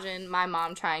you imagine my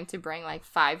mom trying to bring, like,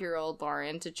 5-year-old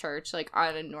Lauren to church, like,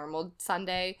 on a normal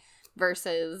Sunday,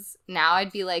 versus now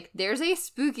I'd be like, there's a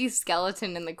spooky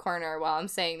skeleton in the corner while I'm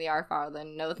saying the Our Father.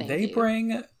 No, thank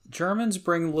you. Germans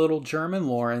bring little German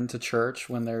Lauren to church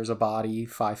when there's a body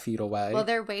 5 feet away. Well,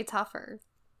 they're way tougher.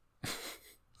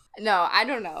 No, I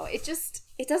don't know. It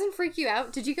doesn't freak you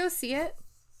out. Did you go see it?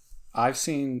 I've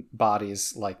seen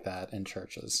bodies like that in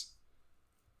churches.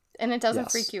 And it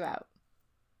doesn't freak you out?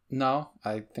 No,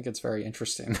 I think it's very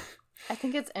interesting. I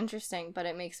think it's interesting, but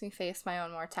it makes me face my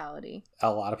own mortality.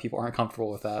 A lot of people aren't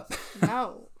comfortable with that.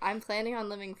 No, I'm planning on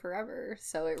living forever,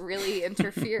 so it really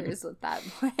interferes with that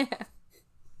plan.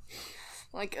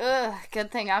 Like,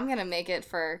 good thing I'm gonna make it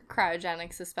for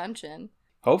cryogenic suspension.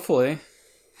 Hopefully.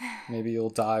 Maybe you'll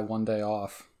die one day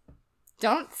off.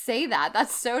 Don't say that.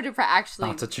 That's so depressing. Actually,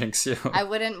 not to jinx you. I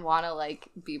wouldn't want to, like,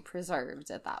 be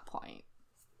preserved at that point.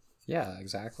 Yeah,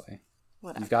 exactly.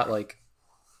 Whatever. You've got, like,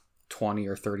 20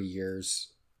 or 30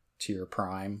 years to your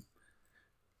prime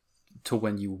to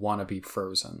when you want to be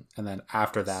frozen. And then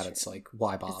after that, it's like,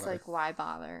 why bother? It's like, why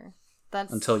bother?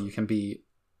 That's until you can be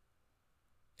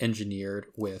engineered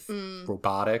with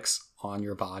robotics on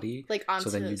your body. Like, onto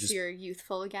so you're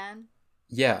youthful again?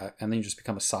 Yeah, and then you just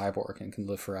become a cyborg and can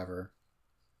live forever.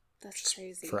 That's just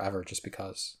crazy. Forever, just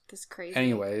because. That's crazy.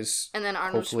 Anyways, and then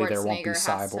Arnold Schwarzenegger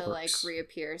has to, like,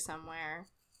 reappear somewhere.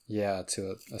 Yeah,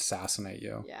 to assassinate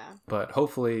you. Yeah. But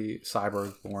hopefully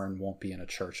Cyberborn won't be in a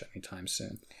church anytime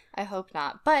soon. I hope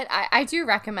not. But I do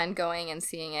recommend going and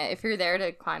seeing it. If you're there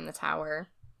to climb the tower,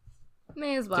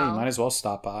 may as well. Yeah, you might as well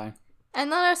stop by. And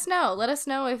let us know. Let us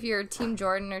know if you're Team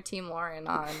Jordan or Team Lauren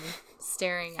on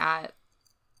staring at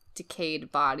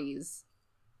decayed bodies.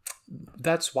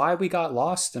 That's why we got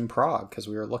lost in Prague, because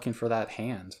we were looking for that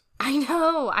hand. I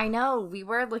know. We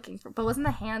were looking for, but wasn't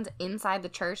the hand inside the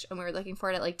church, and we were looking for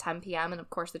it at like 10 p.m. and of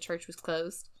course the church was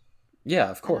closed? Yeah,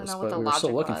 of course, but we were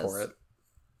still looking for it.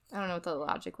 I don't know what the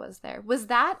logic was there. Was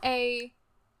that a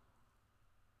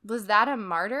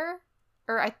martyr?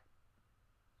 Or a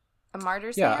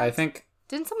martyr's hand? Yeah, I think.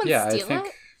 Didn't someone steal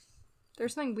it?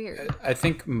 There's something weird. I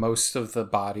think most of the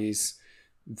bodies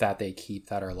that they keep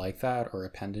that are like that, or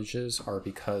appendages, are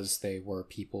because they were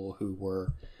people who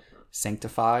were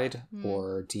sanctified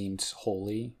or deemed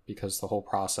holy, because the whole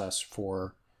process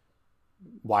for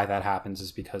why that happens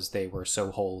is because they were so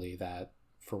holy that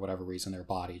for whatever reason their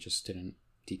body just didn't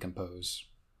decompose.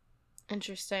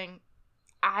 Interesting.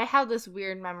 I have this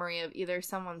weird memory of either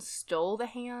someone stole the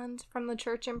hand from the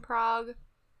church in Prague,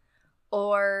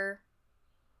 or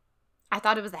I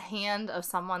thought it was the hand of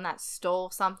someone that stole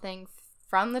something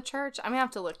from the church. I'm gonna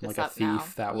have to look this up now. Like a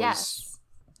thief that was... Yes.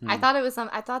 I thought it was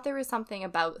I thought there was something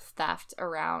about theft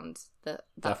around the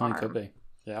Definitely arm. Could be.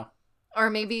 Yeah. Or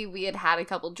maybe we had a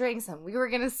couple drinks and we were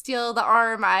gonna steal the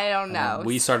arm. I don't know.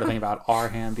 We started thinking about our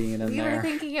hand being in there. We were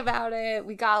thinking about it.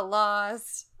 We got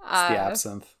lost. It's the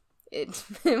absinthe. It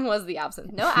was the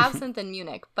absinthe. No absinthe in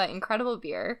Munich, but incredible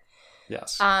beer.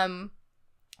 Yes.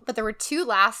 But there were two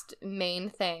last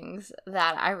main things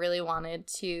that I really wanted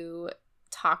to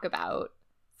talk about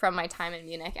from my time in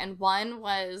Munich. And one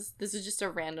was, this is just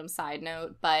a random side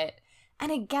note, but,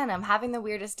 and again, I'm having the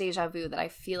weirdest deja vu that I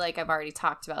feel like I've already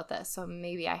talked about this, so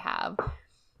maybe I have.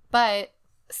 But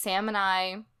Sam and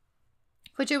I,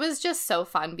 which it was just so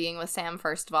fun being with Sam,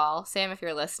 first of all. Sam, if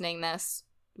you're listening this,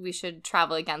 we should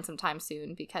travel again sometime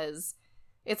soon, because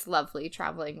it's lovely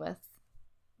traveling with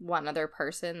one other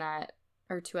person that,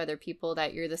 or two other people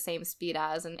that you're the same speed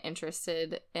as and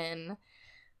interested in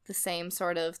the same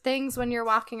sort of things when you're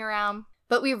walking around.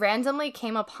 But we randomly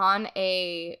came upon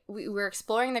we were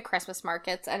exploring the Christmas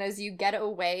markets, and as you get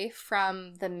away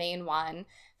from the main one,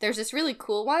 there's this really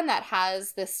cool one that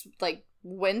has this like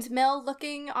windmill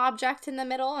looking object in the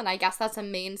middle, and I guess that's a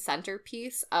main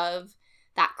centerpiece of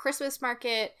that Christmas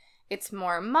market. It's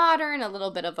more modern, a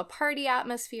little bit of a party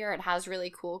atmosphere. It has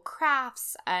really cool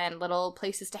crafts and little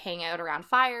places to hang out around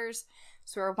fires.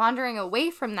 So we're wandering away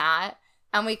from that,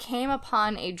 and we came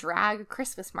upon a drag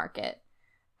Christmas market.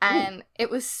 And Ooh. It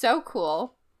was so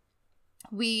cool.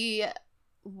 We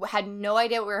had no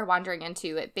idea what we were wandering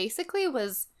into. It basically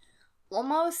was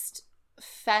almost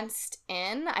fenced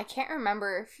in. I can't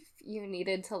remember if you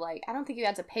needed to, like, I don't think you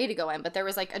had to pay to go in, but there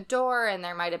was like a door and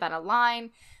there might have been a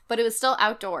line, but it was still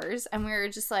outdoors. And we were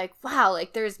just like, wow,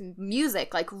 like there's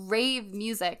music, like rave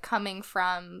music coming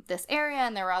from this area.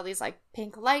 And there were all these like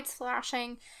pink lights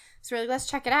flashing. So we're like, let's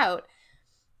check it out.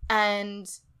 And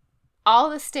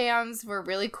all the stands were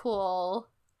really cool.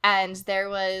 And there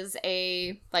was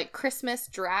a like Christmas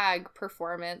drag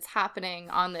performance happening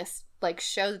on this like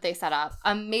show that they set up.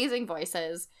 Amazing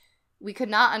voices. We could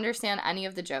not understand any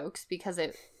of the jokes because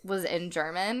it was in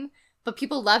German, but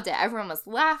people loved it. Everyone was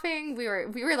laughing. We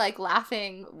were like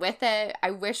laughing with it.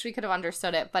 I wish we could have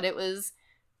understood it, but it was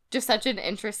just such an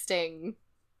interesting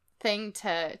thing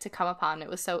to come upon. It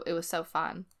was so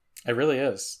fun. It really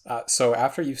is. So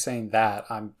after you saying that,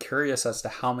 I'm curious as to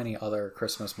how many other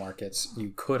Christmas markets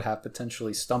you could have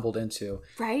potentially stumbled into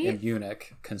in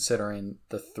Munich, considering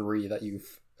the 3 that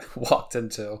you've walked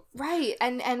into. Right.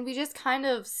 And we just kind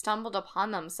of stumbled upon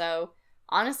them. So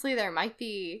honestly, there might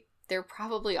be there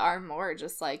probably are more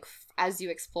just like as you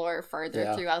explore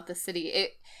further throughout the city.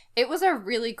 It was a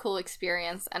really cool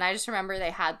experience, and I just remember they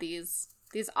had these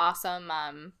awesome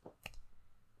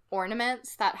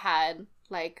ornaments that had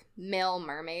like male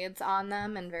mermaids on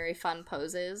them and very fun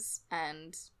poses,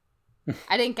 and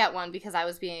I didn't get one because I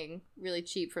was being really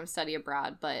cheap from study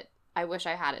abroad, but I wish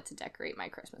I had it to decorate my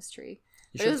Christmas tree.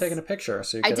 You should have taken a picture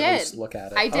so you could at least look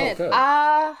at it. I did. Good.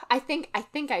 I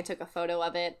think I took a photo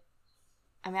of it.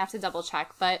 I'm gonna have to double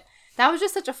check, but that was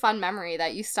just such a fun memory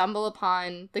that you stumble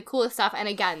upon the coolest stuff. And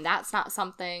again, that's not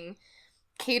something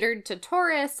catered to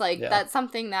tourists. Like that's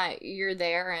something that you're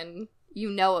there and you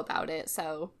know about it.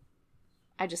 So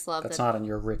I just love that's not in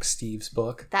your Rick Steves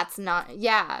book. That's not.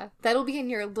 Yeah, that'll be in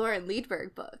your Lauren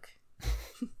Liedberg book,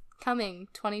 coming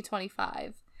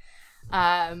 2025.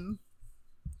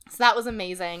 So that was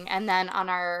amazing. And then on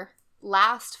our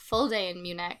last full day in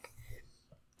Munich,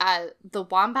 the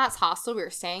Wombats hostel we were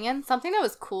staying in, something that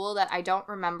was cool that I don't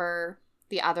remember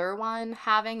the other one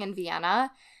having in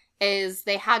Vienna is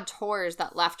they had tours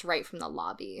that left right from the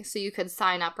lobby. So you could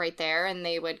sign up right there and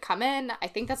they would come in. I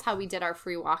think that's how we did our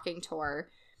free walking tour.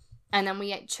 And then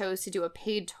we chose to do a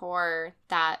paid tour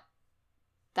that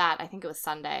I think it was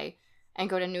Sunday and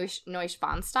go to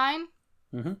Neuschwanstein.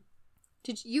 Mm-hmm.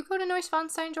 Did you go to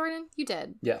Neuschwanstein, Jordan? You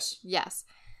did. Yes.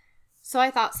 So I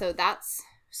thought so.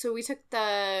 So we took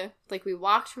we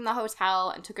walked from the hotel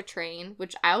and took a train,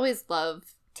 which I always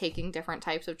love taking different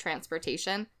types of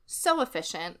transportation. So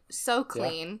efficient, so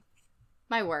clean.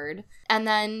 My word. And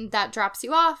then that drops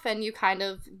you off and you kind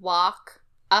of walk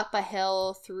up a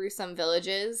hill through some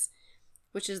villages,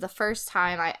 which is the first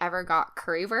time I ever got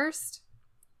currywurst,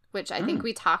 which I think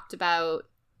we talked about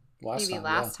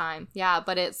last time. Yeah,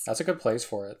 but that's a good place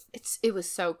for it. It was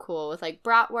so cool with like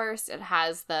bratwurst. It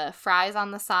has the fries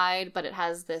on the side, but it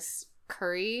has this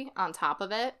curry on top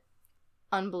of it.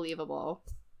 Unbelievable.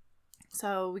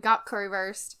 So we got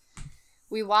currywurst.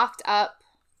 We walked up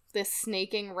this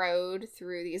snaking road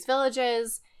through these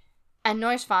villages, and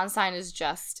Neuschwanstein is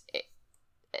just...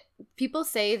 People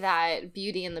say that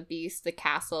Beauty and the Beast, the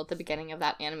castle at the beginning of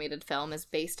that animated film, is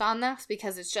based on this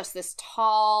because it's just this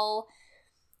tall,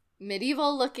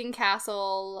 medieval-looking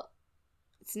castle.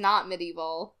 It's not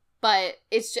medieval, but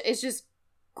it's just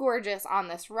gorgeous on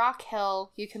this rock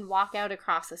hill. You can walk out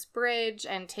across this bridge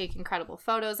and take incredible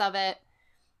photos of it.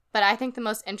 But I think the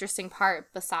most interesting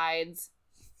part, besides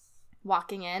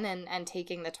walking in and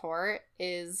taking the tour,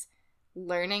 is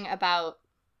learning about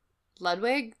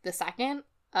Ludwig II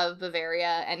of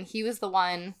Bavaria. And he was the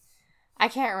one... I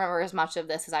can't remember as much of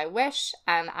this as I wish,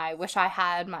 and I wish I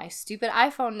had my stupid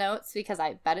iPhone notes because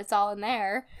I bet it's all in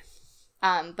there.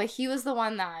 But he was the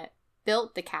one that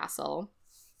built the castle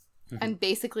and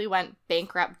basically went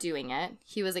bankrupt doing it.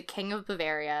 He was a king of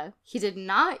Bavaria. He did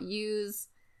not use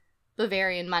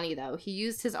Bavarian money, though. He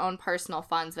used his own personal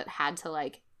funds, but had to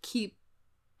like keep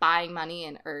buying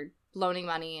money or loaning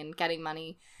money and getting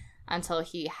money until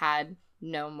he had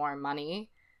no more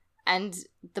money. And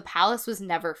the palace was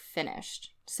never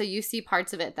finished. So you see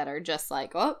parts of it that are just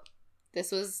like, oh,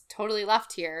 this was totally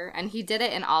left here. And he did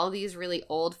it in all these really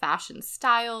old-fashioned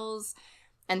styles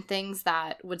and things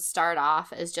that would start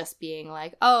off as just being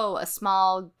like, oh, a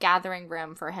small gathering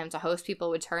room for him to host people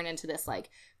would turn into this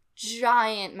like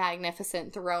giant,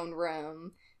 magnificent throne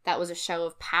room that was a show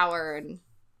of power. And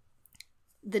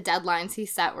the deadlines he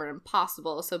set were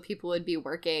impossible. So people would be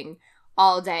working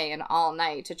all day and all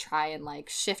night to try and like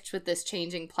shift with this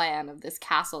changing plan of this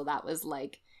castle that was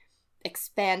like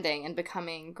expanding and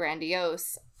becoming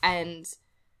grandiose. And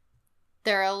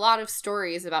there are a lot of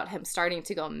stories about him starting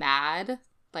to go mad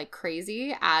like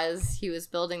crazy as he was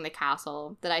building the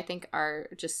castle that I think are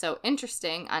just so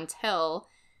interesting until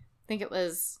I think it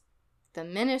was the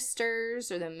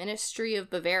ministers or the Ministry of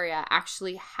Bavaria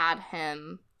actually had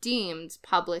him deemed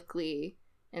publicly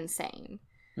insane.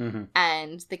 Mm-hmm.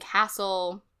 And the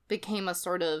castle became a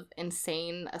sort of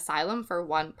insane asylum for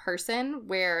one person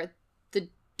where the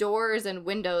doors and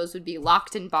windows would be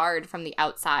locked and barred from the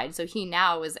outside. So he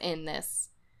now was in this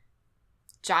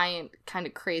giant kind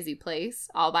of crazy place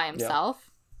all by himself.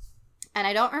 Yeah. And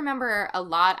I don't remember a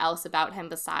lot else about him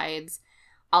besides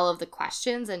all of the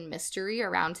questions and mystery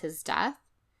around his death,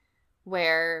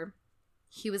 where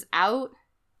he was out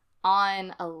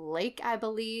on a lake, I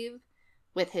believe,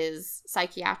 with his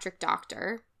psychiatric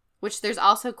doctor, which there's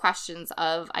also questions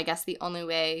of, I guess the only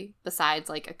way besides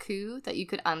like a coup that you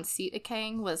could unseat a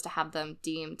king was to have them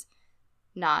deemed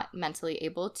not mentally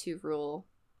able to rule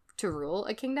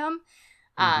a kingdom.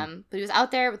 But he was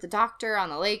out there with the doctor on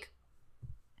the lake.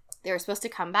 They were supposed to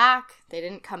come back. They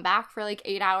didn't come back for like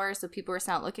 8 hours, so people were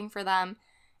still out looking for them.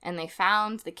 And they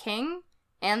found the king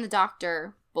and the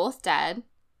doctor both dead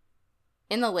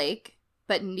in the lake,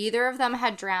 but neither of them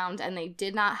had drowned and they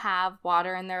did not have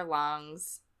water in their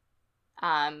lungs.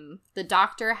 The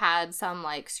doctor had some,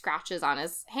 like, scratches on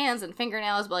his hands and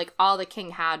fingernails, but, like, all the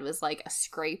king had was, like, a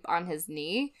scrape on his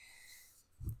knee.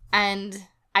 And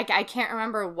I can't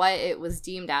remember what it was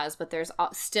deemed as, but there's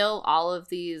still all of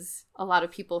these, a lot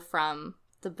of people from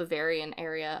the Bavarian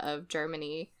area of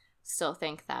Germany still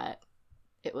think that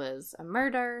it was a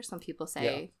murder. Some people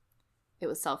say it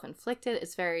was self-inflicted.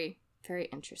 It's very, very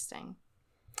interesting.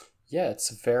 Yeah,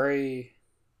 it's a very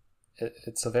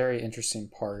interesting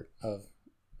part of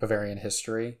Bavarian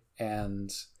history,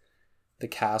 and the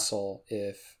castle,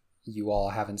 if you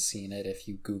all haven't seen it, if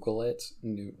you Google it,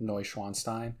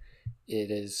 Neuschwanstein,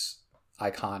 it is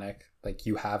iconic. Like,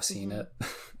 you have seen it.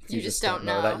 You just don't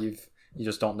know that you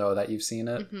just don't know that you've seen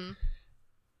it.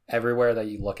 Everywhere that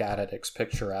you look at it, it's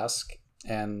picturesque,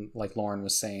 and like Lauren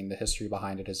was saying, the history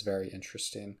behind it is very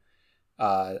interesting.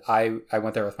 I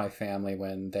went there with my family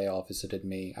when they all visited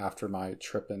me after my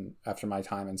trip and after my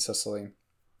time in Sicily,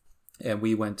 and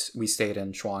we stayed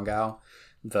in Schwangau,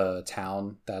 the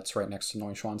town that's right next to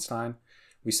Neuschwanstein.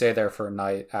 We stayed there for a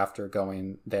night after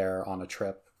going there on a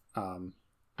trip,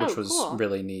 which was cool.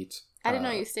 Really neat. I didn't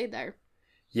know you stayed there.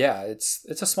 Yeah, it's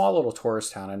a small little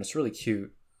tourist town, and it's really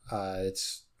cute.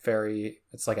 It's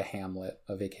like a hamlet,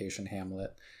 a vacation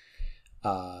hamlet.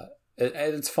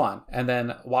 It's fun. And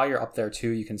then while you're up there too,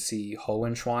 you can see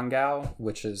Hohenschwangau,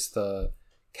 which is the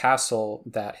castle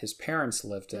that his parents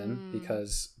lived in,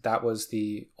 because that was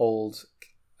the old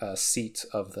seat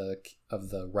of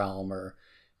the realm or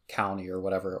county or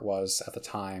whatever it was at the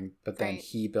time. But then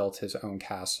he built his own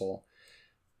castle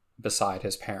beside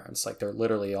his parents. Like, they're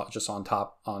literally just on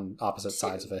opposite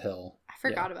sides of a hill. I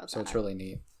forgot about that. So it's really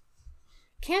neat.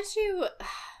 Can't you...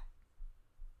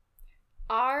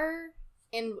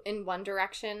 In one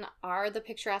direction, are the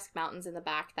picturesque mountains in the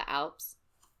back the Alps?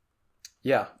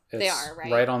 Yeah. They are, right?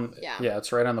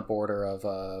 It's right on the border of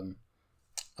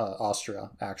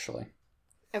Austria, actually.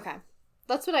 Okay.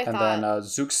 That's what I thought. And then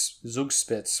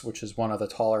Zugspitze, which is one of the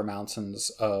taller mountains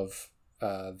of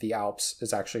the Alps,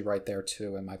 is actually right there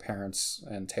too, and my parents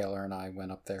and Taylor and I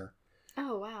went up there.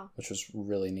 Oh, wow. Which was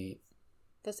really neat.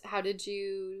 How did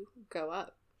you go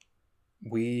up?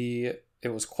 It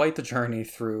was quite the journey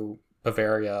through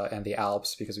Bavaria and the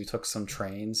Alps, because we took some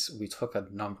trains. We took a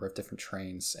number of different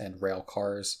trains and rail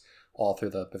cars all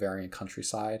through the Bavarian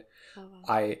countryside. Oh,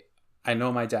 wow. I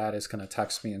know my dad is going to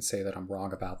text me and say that I'm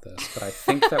wrong about this, but I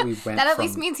think that we went that at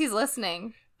least means he's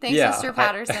listening. Thanks, Mr.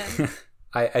 Patterson.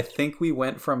 I think we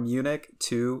went from Munich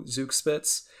to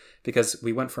Zugspitze, because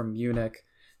we went from Munich.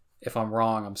 If I'm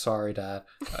wrong, I'm sorry, Dad.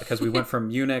 Because we went from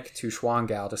Munich to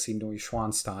Schwangau to see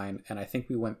Neuschwanstein, and I think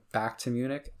we went back to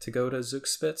Munich to go to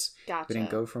Zugspitze. Gotcha. We didn't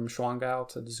go from Schwangau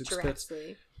to Zugspitze.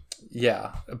 Directly.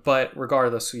 Yeah, but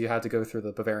regardless, you had to go through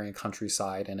the Bavarian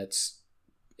countryside, and it's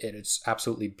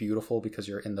absolutely beautiful because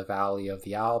you're in the valley of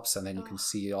the Alps, and then you can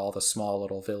see all the small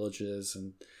little villages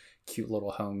and cute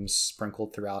little homes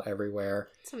sprinkled throughout everywhere.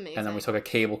 It's amazing. And then we took a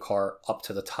cable car up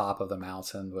to the top of the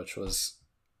mountain, which was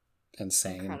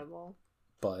insane. Incredible.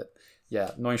 But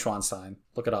yeah, Neuschwanstein,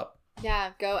 look it up.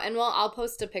 Yeah, go. And I'll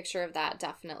post a picture of that,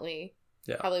 definitely.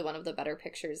 Yeah. Probably one of the better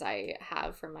pictures I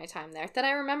have from my time there that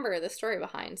I remember the story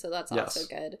behind, so that's also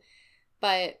good.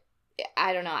 But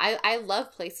I don't know. I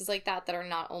love places like that are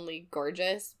not only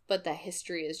gorgeous, but the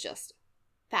history is just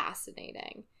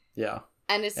fascinating. Yeah.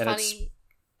 And it's funny.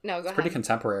 No, go ahead. It's pretty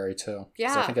contemporary too.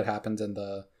 Yeah. I think it happened in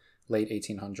the late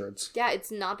 1800s. Yeah,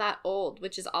 it's not that old,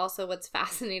 which is also what's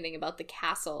fascinating about the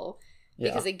castle.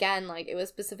 Because again, like, it was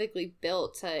specifically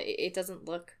built it doesn't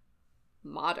look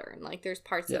modern. Like, there's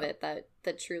parts of it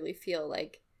that truly feel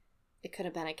like it could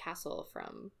have been a castle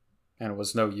from... And it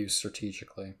was no use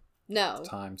strategically. No. At the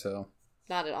time too.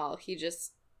 Not at all. He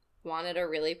just wanted a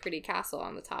really pretty castle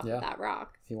on the top of that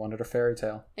rock. He wanted a fairy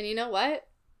tale. And you know what?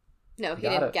 No, he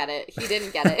didn't get it. He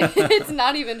didn't get it. It's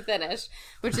not even finished,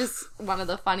 which is one of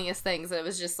the funniest things. It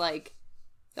was just like,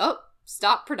 oh,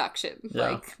 stop production.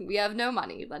 Yeah. Like, we have no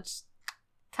money. Let's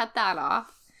cut that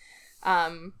off.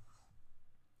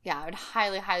 Yeah, I would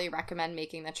highly, highly recommend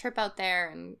making the trip out there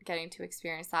and getting to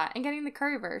experience that and getting the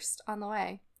currywurst on the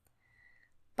way.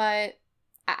 But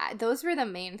those were the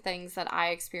main things that I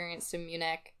experienced in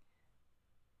Munich.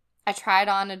 I tried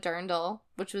on a dirndl,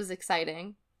 which was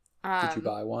exciting. Did you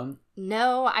buy one?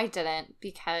 No, I didn't,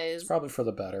 because... It's probably for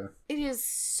the better. It is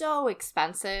so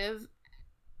expensive,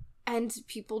 and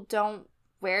people don't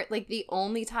wear it. Like, the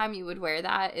only time you would wear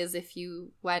that is if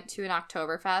you went to an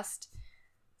Oktoberfest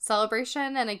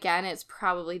celebration, and again, it's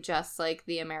probably just, like,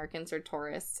 the Americans or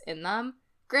tourists in them.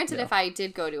 Granted, if I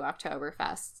did go to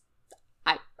Oktoberfest,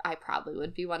 I probably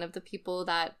would be one of the people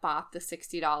that bought the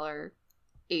 $60, $80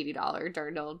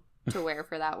 dirndl to wear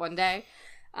for that one day.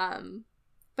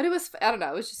 But it was, I don't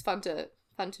know, it was just fun to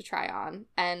try on.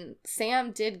 And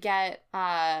Sam did get,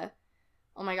 oh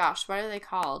my gosh, what are they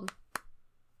called?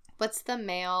 What's the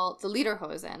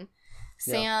lederhosen.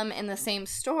 Sam, in the same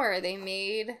store, they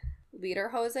made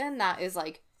lederhosen that is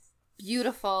like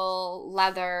beautiful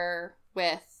leather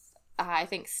with, I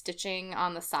think, stitching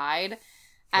on the side.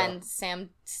 And Sam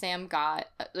got,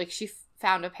 like, she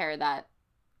found a pair that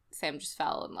Sam just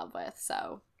fell in love with,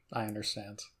 so. I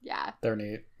understand. Yeah. They're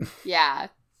neat. Yeah.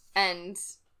 And,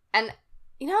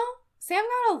 you know, Sam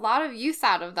got a lot of use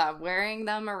out of them, wearing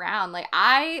them around. Like,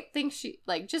 I think she,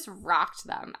 like, just rocked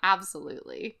them.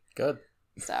 Absolutely. Good.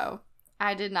 So,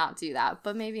 I did not do that,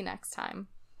 but maybe next time.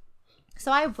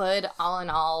 So, I would, all in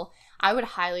all, I would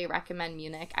highly recommend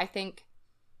Munich. I think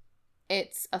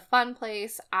it's a fun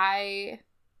place. I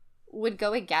would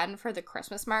go again for the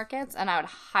Christmas markets, and I would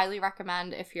highly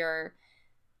recommend, if you're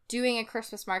doing a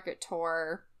Christmas market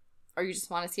tour or you just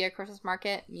want to see a Christmas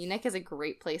market, Munich is a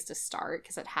great place to start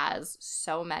because it has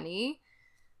so many.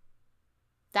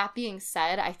 That being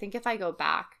said, I think if I go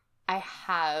back,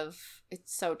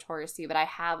 it's so touristy, but I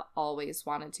have always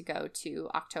wanted to go to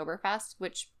Oktoberfest,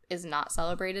 which is not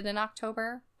celebrated in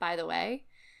October, by the way.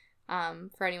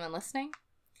 For anyone listening,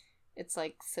 it's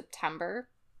like September.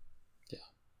 Yeah.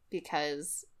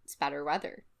 Because it's better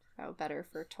weather, so better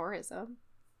for tourism.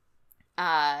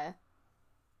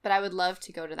 But I would love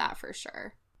to go to that for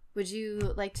sure. Would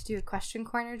you like to do a question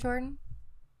corner, Jordan?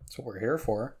 That's what we're here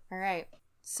for. All right.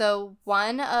 So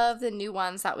one of the new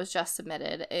ones that was just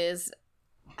submitted is,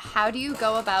 how do you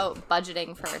go about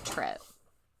budgeting for a trip?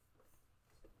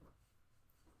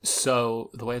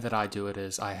 So the way that I do it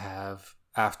is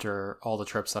after all the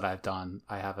trips that I've done,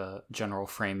 I have a general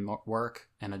framework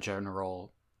and a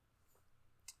general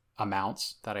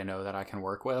amounts that I know that I can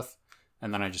work with.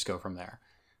 And then I just go from there.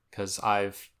 Because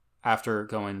after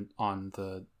going on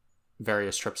the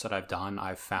various trips that I've done,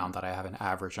 I've found that I have an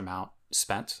average amount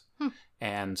spent.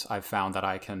 And I've found that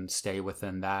I can stay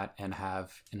within that and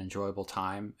have an enjoyable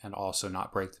time and also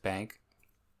not break the bank.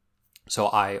 So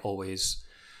I always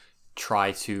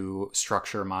try to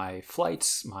structure my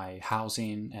flights, my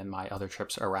housing, and my other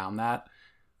trips around that.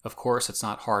 Of course, it's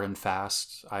not hard and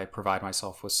fast. I provide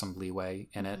myself with some leeway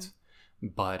in it.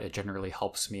 But it generally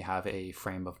helps me have a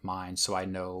frame of mind, so I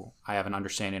know I have an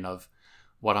understanding of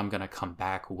what I'm going to come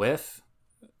back with,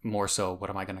 more so what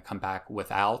am I going to come back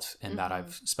without, in that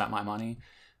I've spent my money,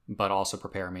 but also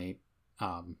prepare me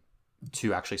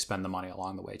to actually spend the money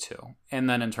along the way too. And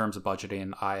then in terms of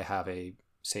budgeting, I have a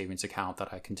savings account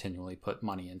that I continually put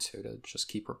money into to just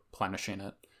keep replenishing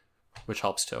it, which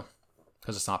helps too,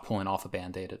 because it's not pulling off a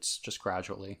Band-Aid, it's just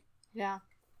gradually. Yeah,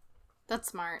 that's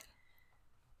smart.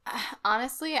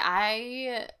 Honestly,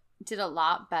 I did a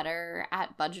lot better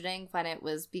at budgeting when it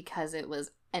was because it was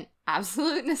an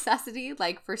absolute necessity,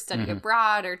 like for study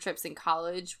abroad or trips in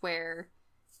college where,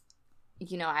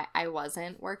 you know, I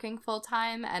wasn't working full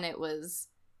time, and it was,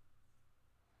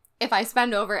 if I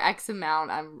spend over X amount,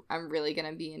 I'm really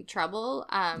gonna be in trouble.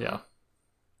 Yeah.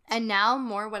 And now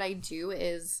more what I do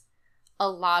is a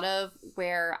lot of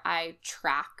where I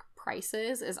track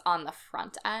prices is on the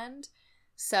front end.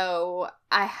 So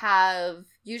I have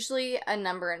usually a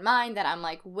number in mind that I'm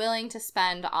like willing to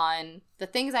spend on the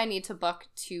things I need to book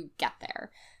to get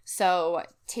there. So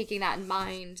taking that in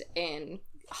mind in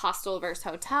hostel versus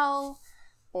hotel,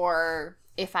 or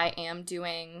if I am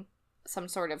doing some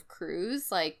sort of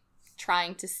cruise, like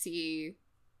trying to see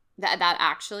that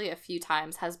actually a few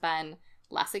times has been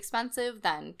less expensive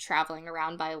than traveling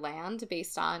around by land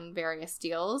based on various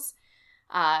deals.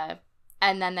 And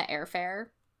then the airfare.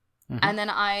 And then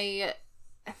I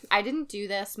didn't do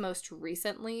this most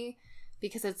recently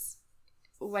because it's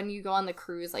when you go on the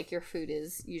cruise, like your food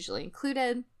is usually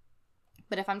included.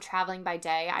 But if I'm traveling by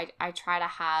day, I try to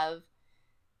have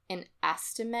an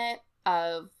estimate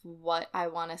of what I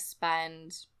want to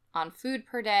spend on food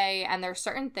per day. And there are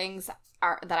certain things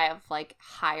that I have like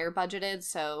higher budgeted.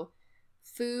 So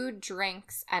food,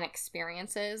 drinks, and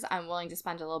experiences I'm willing to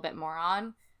spend a little bit more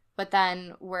on. But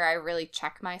then where I really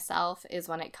check myself is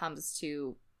when it comes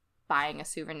to buying a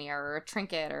souvenir or a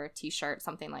trinket or a t-shirt,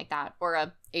 something like that, or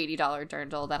a $80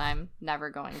 dirndl that I'm never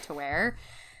going to wear.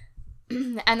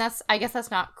 And I guess that's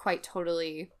not quite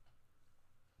totally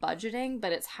budgeting,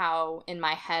 but it's how in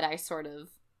my head I sort of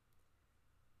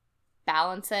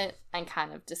balance it and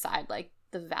kind of decide like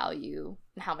the value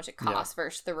and how much it costs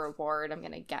versus the reward I'm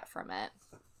going to get from it.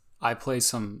 I play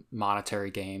some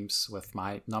monetary games with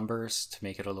my numbers to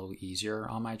make it a little easier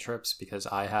on my trips because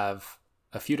I have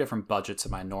a few different budgets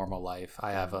in my normal life.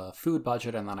 I have a food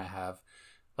budget, and then I have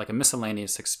like a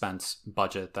miscellaneous expense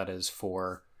budget that is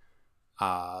for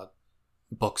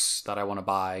books that I want to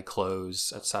buy,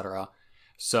 clothes, etc.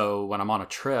 So when I'm on a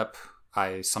trip,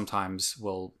 I sometimes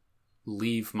will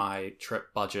leave my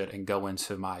trip budget and go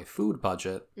into my food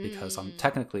budget because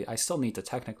I still need to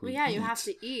technically eat. You have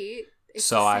to eat. It's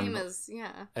so the same as,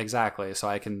 Exactly. So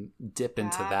I can dip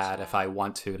into that if I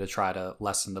want to try to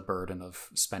lessen the burden of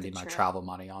spending my travel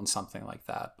money on something like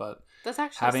that. But that's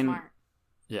actually smart.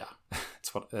 Yeah,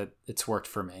 it's worked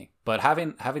for me. But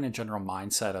having a general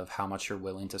mindset of how much you're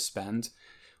willing to spend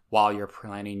while you're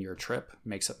planning your trip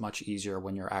makes it much easier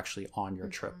when you're actually on your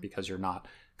trip, because you're not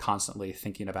constantly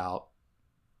thinking about,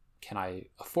 can I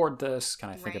afford this? Can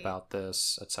I think about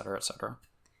this, et cetera, et cetera.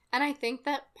 And I think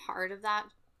that part of that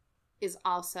is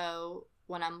also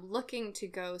when I'm looking to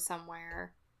go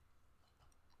somewhere,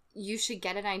 you should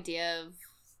get an idea of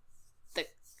the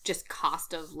just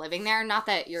cost of living there. Not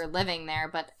that you're living there,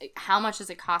 but how much does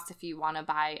it cost if you want to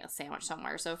buy a sandwich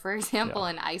somewhere? So for example,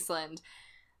 in Iceland,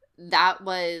 that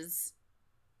was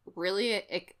really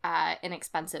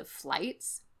inexpensive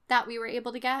flights that we were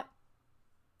able to get.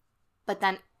 But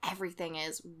then everything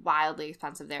is wildly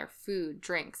expensive there. Food,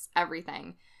 drinks,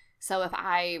 everything. So if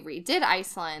I redid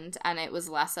Iceland and it was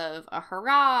less of a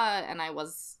hurrah and I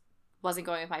wasn't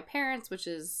going with my parents, which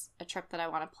is a trip that I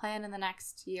want to plan in the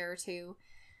next year or two,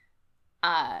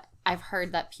 I've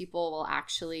heard that people will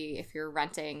actually, if you're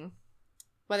renting,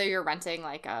 whether you're renting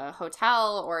like a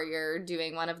hotel or you're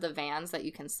doing one of the vans that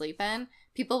you can sleep in,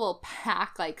 people will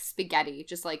pack like spaghetti,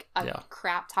 just like a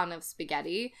crap ton of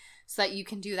spaghetti, so that you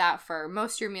can do that for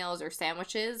most of your meals or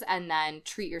sandwiches and then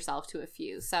treat yourself to a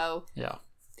few. So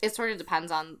it sort of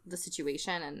depends on the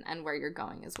situation and where you're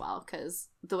going as well, because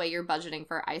the way you're budgeting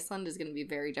for Iceland is going to be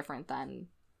very different than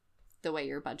the way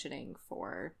you're budgeting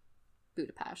for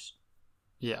Budapest.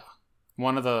 Yeah.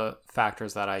 One of the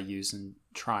factors that I use in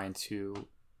trying to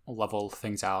level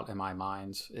things out in my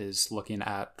mind is looking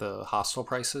at the hostel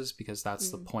prices, because that's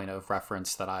the point of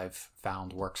reference that I've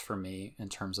found works for me in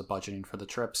terms of budgeting for the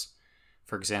trips.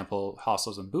 For example,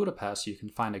 hostels in Budapest, you can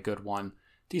find a good one,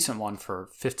 decent one, for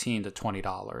 $15 to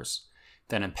 $20.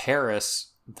 Then in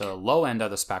Paris, the low end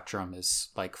of the spectrum is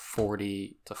like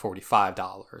 $40 to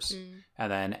 $45.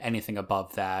 And then anything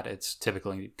above that, it's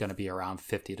typically going to be around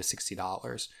 $50 to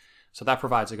 $60. So that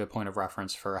provides a good point of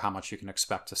reference for how much you can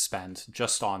expect to spend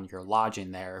just on your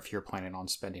lodging there if you're planning on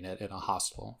spending it in a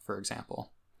hostel, for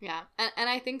example. Yeah. And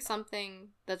I think something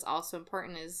that's also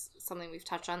important is something we've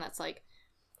touched on, that's like,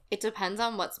 it depends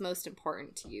on what's most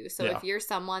important to you. So if you're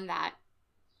someone that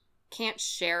can't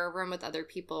share a room with other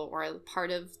people, or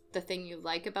part of the thing you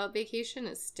like about vacation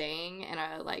is staying in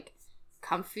a like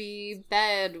comfy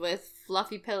bed with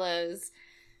fluffy pillows,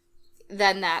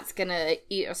 then that's gonna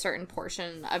eat a certain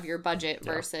portion of your budget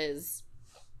versus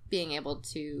being able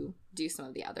to do some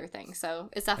of the other things. So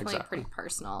it's definitely pretty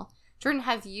personal. Jordan,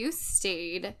 have you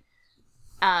stayed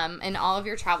in all of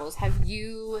your travels, have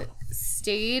you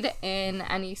stayed in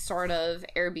any sort of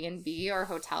Airbnb or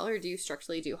hotel, or do you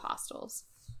strictly do hostels?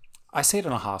 I stayed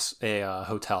in a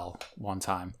hotel one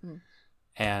time,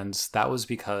 and that was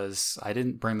because I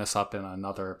didn't bring this up in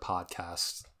another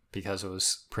podcast because it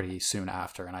was pretty soon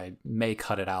after, and I may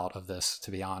cut it out of this,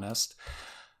 to be honest.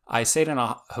 I stayed in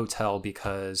a hotel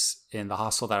because in the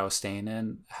hostel that I was staying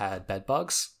in had bed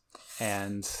bugs,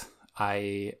 and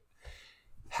I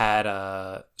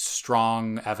had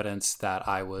strong evidence that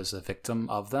I was a victim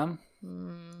of them.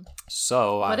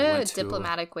 So what a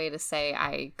diplomatic way to say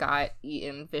I got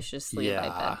eaten viciously by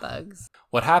bed bugs.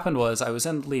 What happened was I was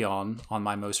in Lyon on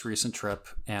my most recent trip,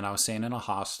 and I was staying in a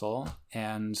hostel,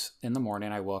 and in the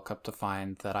morning I woke up to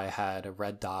find that I had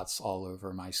red dots all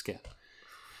over my skin.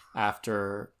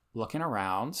 After looking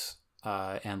around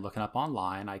and looking up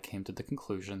online, I came to the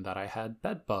conclusion that I had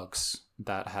bed bugs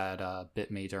that had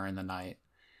bit me during the night.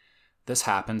 This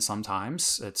happens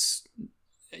sometimes.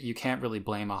 You can't really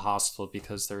blame a hostel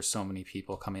because there's so many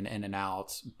people coming in and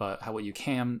out, but what you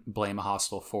can blame a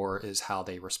hostel for is how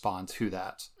they respond to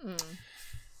that.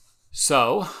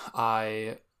 So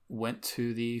I went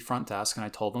to the front desk and I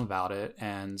told them about it,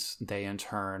 and they in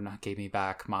turn gave me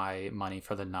back my money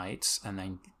for the night and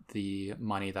then the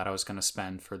money that I was going to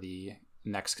spend for the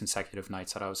next consecutive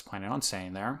nights that I was planning on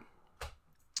staying there.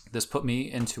 This put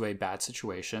me into a bad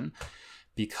situation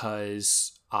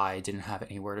because I didn't have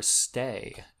anywhere to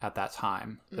stay at that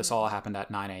time. This all happened at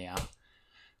 9 a.m.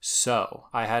 So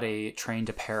I had a train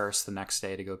to Paris the next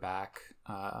day to go back,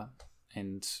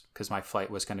 and because my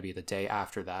flight was going to be the day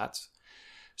after that.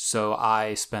 So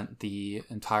I spent the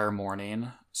entire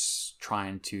morning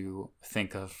trying to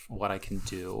think of what I can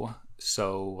do.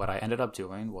 So what I ended up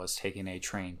doing was taking a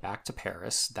train back to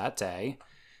Paris that day,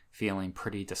 feeling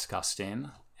pretty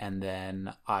disgusting. And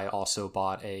then I also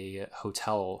bought a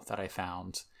hotel that I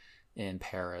found in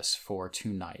Paris for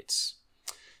 2 nights.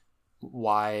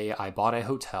 Why I bought a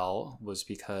hotel was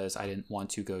because I didn't want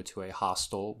to go to a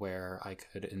hostel where I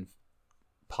could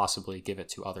possibly give it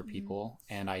to other people.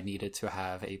 And I needed to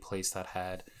have a place that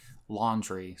had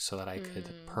laundry so that I could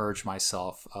purge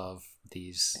myself of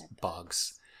these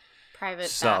bugs.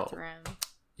 Private bathroom.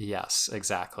 Yes,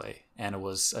 exactly. And it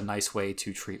was a nice way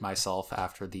to treat myself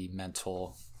after the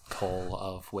mental toll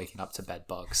of waking up to bed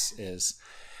bugs is.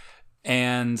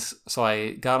 And so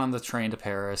I got on the train to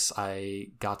Paris. I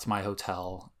got to my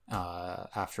hotel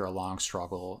after a long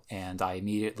struggle, and I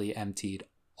immediately emptied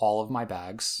all of my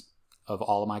bags of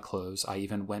all of my clothes. I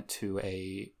even went to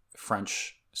a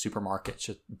French supermarket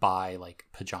to buy like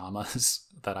pajamas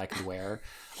that I could wear.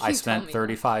 I spent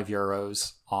 35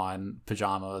 euros on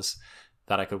pajamas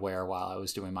that I could wear while I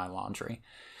was doing my laundry.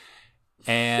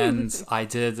 And I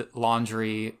did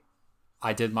laundry.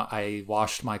 I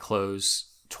washed my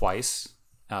clothes twice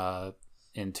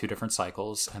in 2 different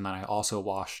cycles, and then I also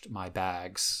washed my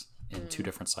bags in 2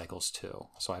 different cycles too.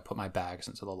 So I put my bags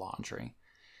into the laundry,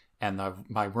 and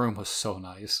my room was so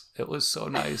nice. It was so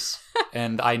nice.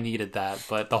 And I needed that,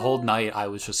 but the whole night I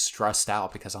was just stressed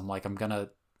out because I'm like, I'm gonna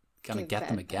get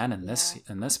them again in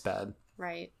this bed,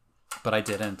 right? But I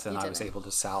didn't, and I was able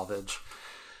to salvage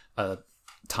a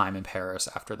time in Paris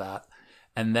after that.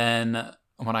 And then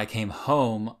when I came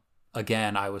home,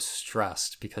 again, I was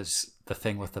stressed because the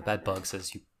thing with the bed bugs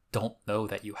is you don't know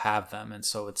that you have them. And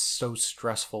so it's so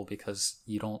stressful because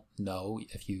you don't know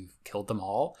if you've killed them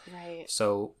all. Right.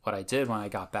 So what I did when I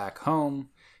got back home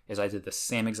is I did the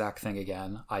same exact thing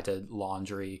again. I did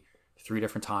laundry 3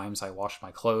 different times. I washed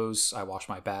my clothes. I washed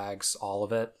my bags, all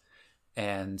of it.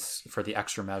 And for the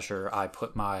extra measure, I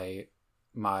put my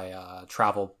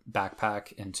travel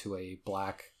backpack into a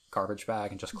black garbage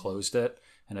bag and just closed it.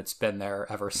 And it's been there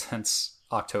ever since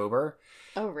October.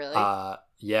 Oh, really?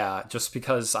 Yeah, just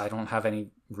because I don't have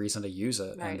any reason to use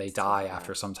it, right, and they die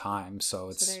after some time.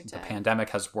 So the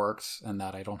pandemic has worked, and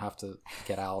that I don't have to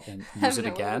get out and use it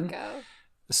again.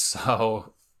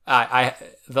 So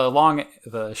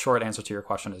the short answer to your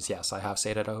question is yes, I have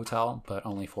stayed at a hotel, but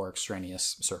only for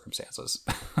extraneous circumstances.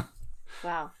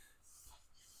 Wow.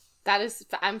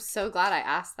 I'm so glad I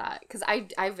asked that, because I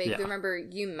vaguely remember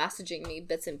you messaging me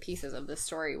bits and pieces of the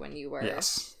story when you were...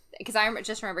 Yes. Because I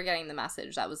just remember getting the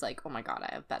message that was like, oh my God,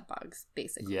 I have bed bugs,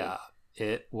 basically. Yeah,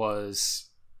 it was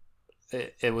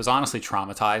honestly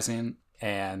traumatizing,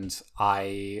 and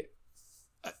I,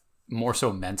 more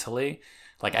so mentally,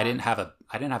 like I didn't have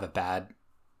a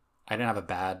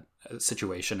bad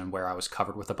situation and where I was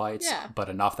covered with the bites, but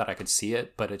enough that I could see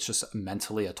it, but it's just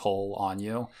mentally a toll on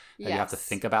you that you have to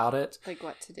think about it, like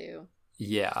what to do.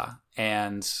 Yeah.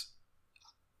 And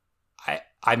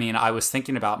I mean, I was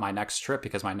thinking about my next trip,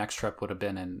 because my next trip would have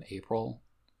been in April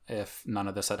if none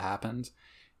of this had happened.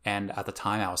 And at the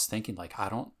time I was thinking, like, I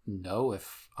don't know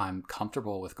if I'm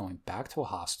comfortable with going back to a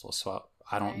hostel, so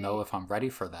I don't know if I'm ready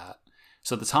for that.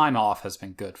 So the time off has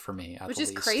been good for me, which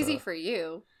is crazy for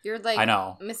you. You're like, I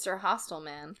know, Mr. Hostel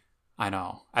Man. I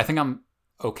know. I think I'm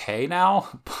okay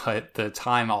now, but the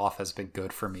time off has been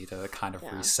good for me to kind of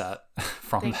reset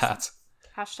from that.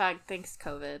 #thanks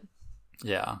COVID.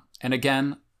 Yeah. And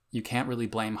again, you can't really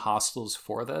blame hostels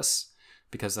for this,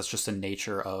 because that's just the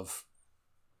nature of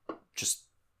just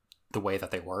the way that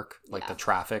they work, like the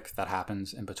traffic that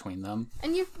happens in between them.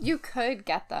 And you could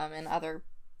get them in other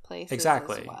places.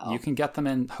 Exactly. As well. You can get them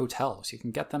in hotels. You can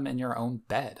get them in your own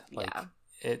bed. Like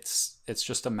it's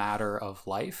just a matter of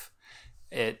life.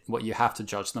 What you have to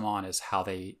judge them on is how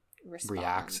they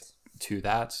react to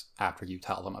that after you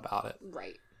tell them about it.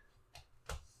 Right.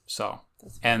 So,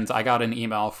 and I got an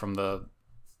email from the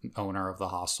owner of the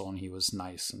hostel, and he was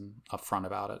nice and upfront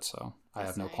about it. So I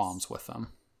have no qualms with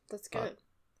them. That's good.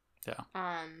 But, yeah.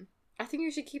 I think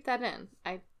you should keep that in.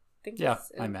 I think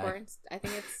it's important. I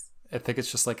think it's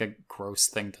just like a gross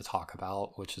thing to talk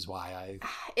about, which is why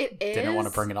I didn't want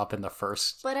to bring it up in the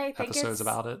first episodes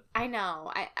about it. I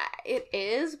know. It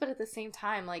is, but at the same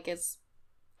time, like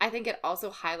I think it also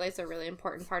highlights a really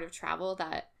important part of travel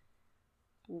that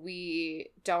we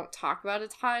don't talk about a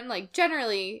ton, like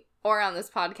generally, or on this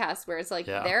podcast, where it's like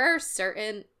there are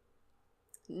certain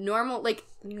normal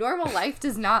life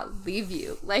does not leave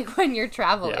you, like when you're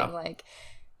traveling, like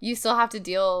you still have to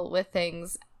deal with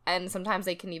things, and sometimes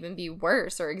they can even be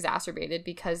worse or exacerbated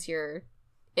because you're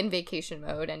in vacation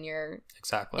mode and you're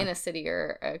in a city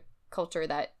or a culture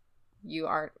that you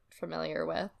aren't familiar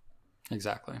with.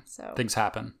 Exactly. So things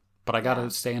happen. But I got to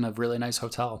stay in a really nice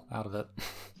hotel out of it.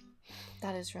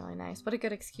 That is really nice. What a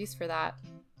good excuse for that.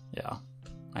 Yeah,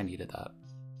 I needed that.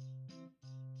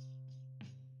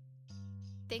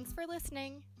 Thanks for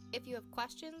listening. If you have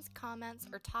questions, comments,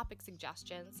 or topic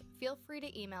suggestions, feel free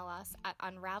to email us at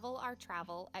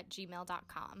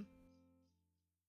unravelourtravel@gmail.com.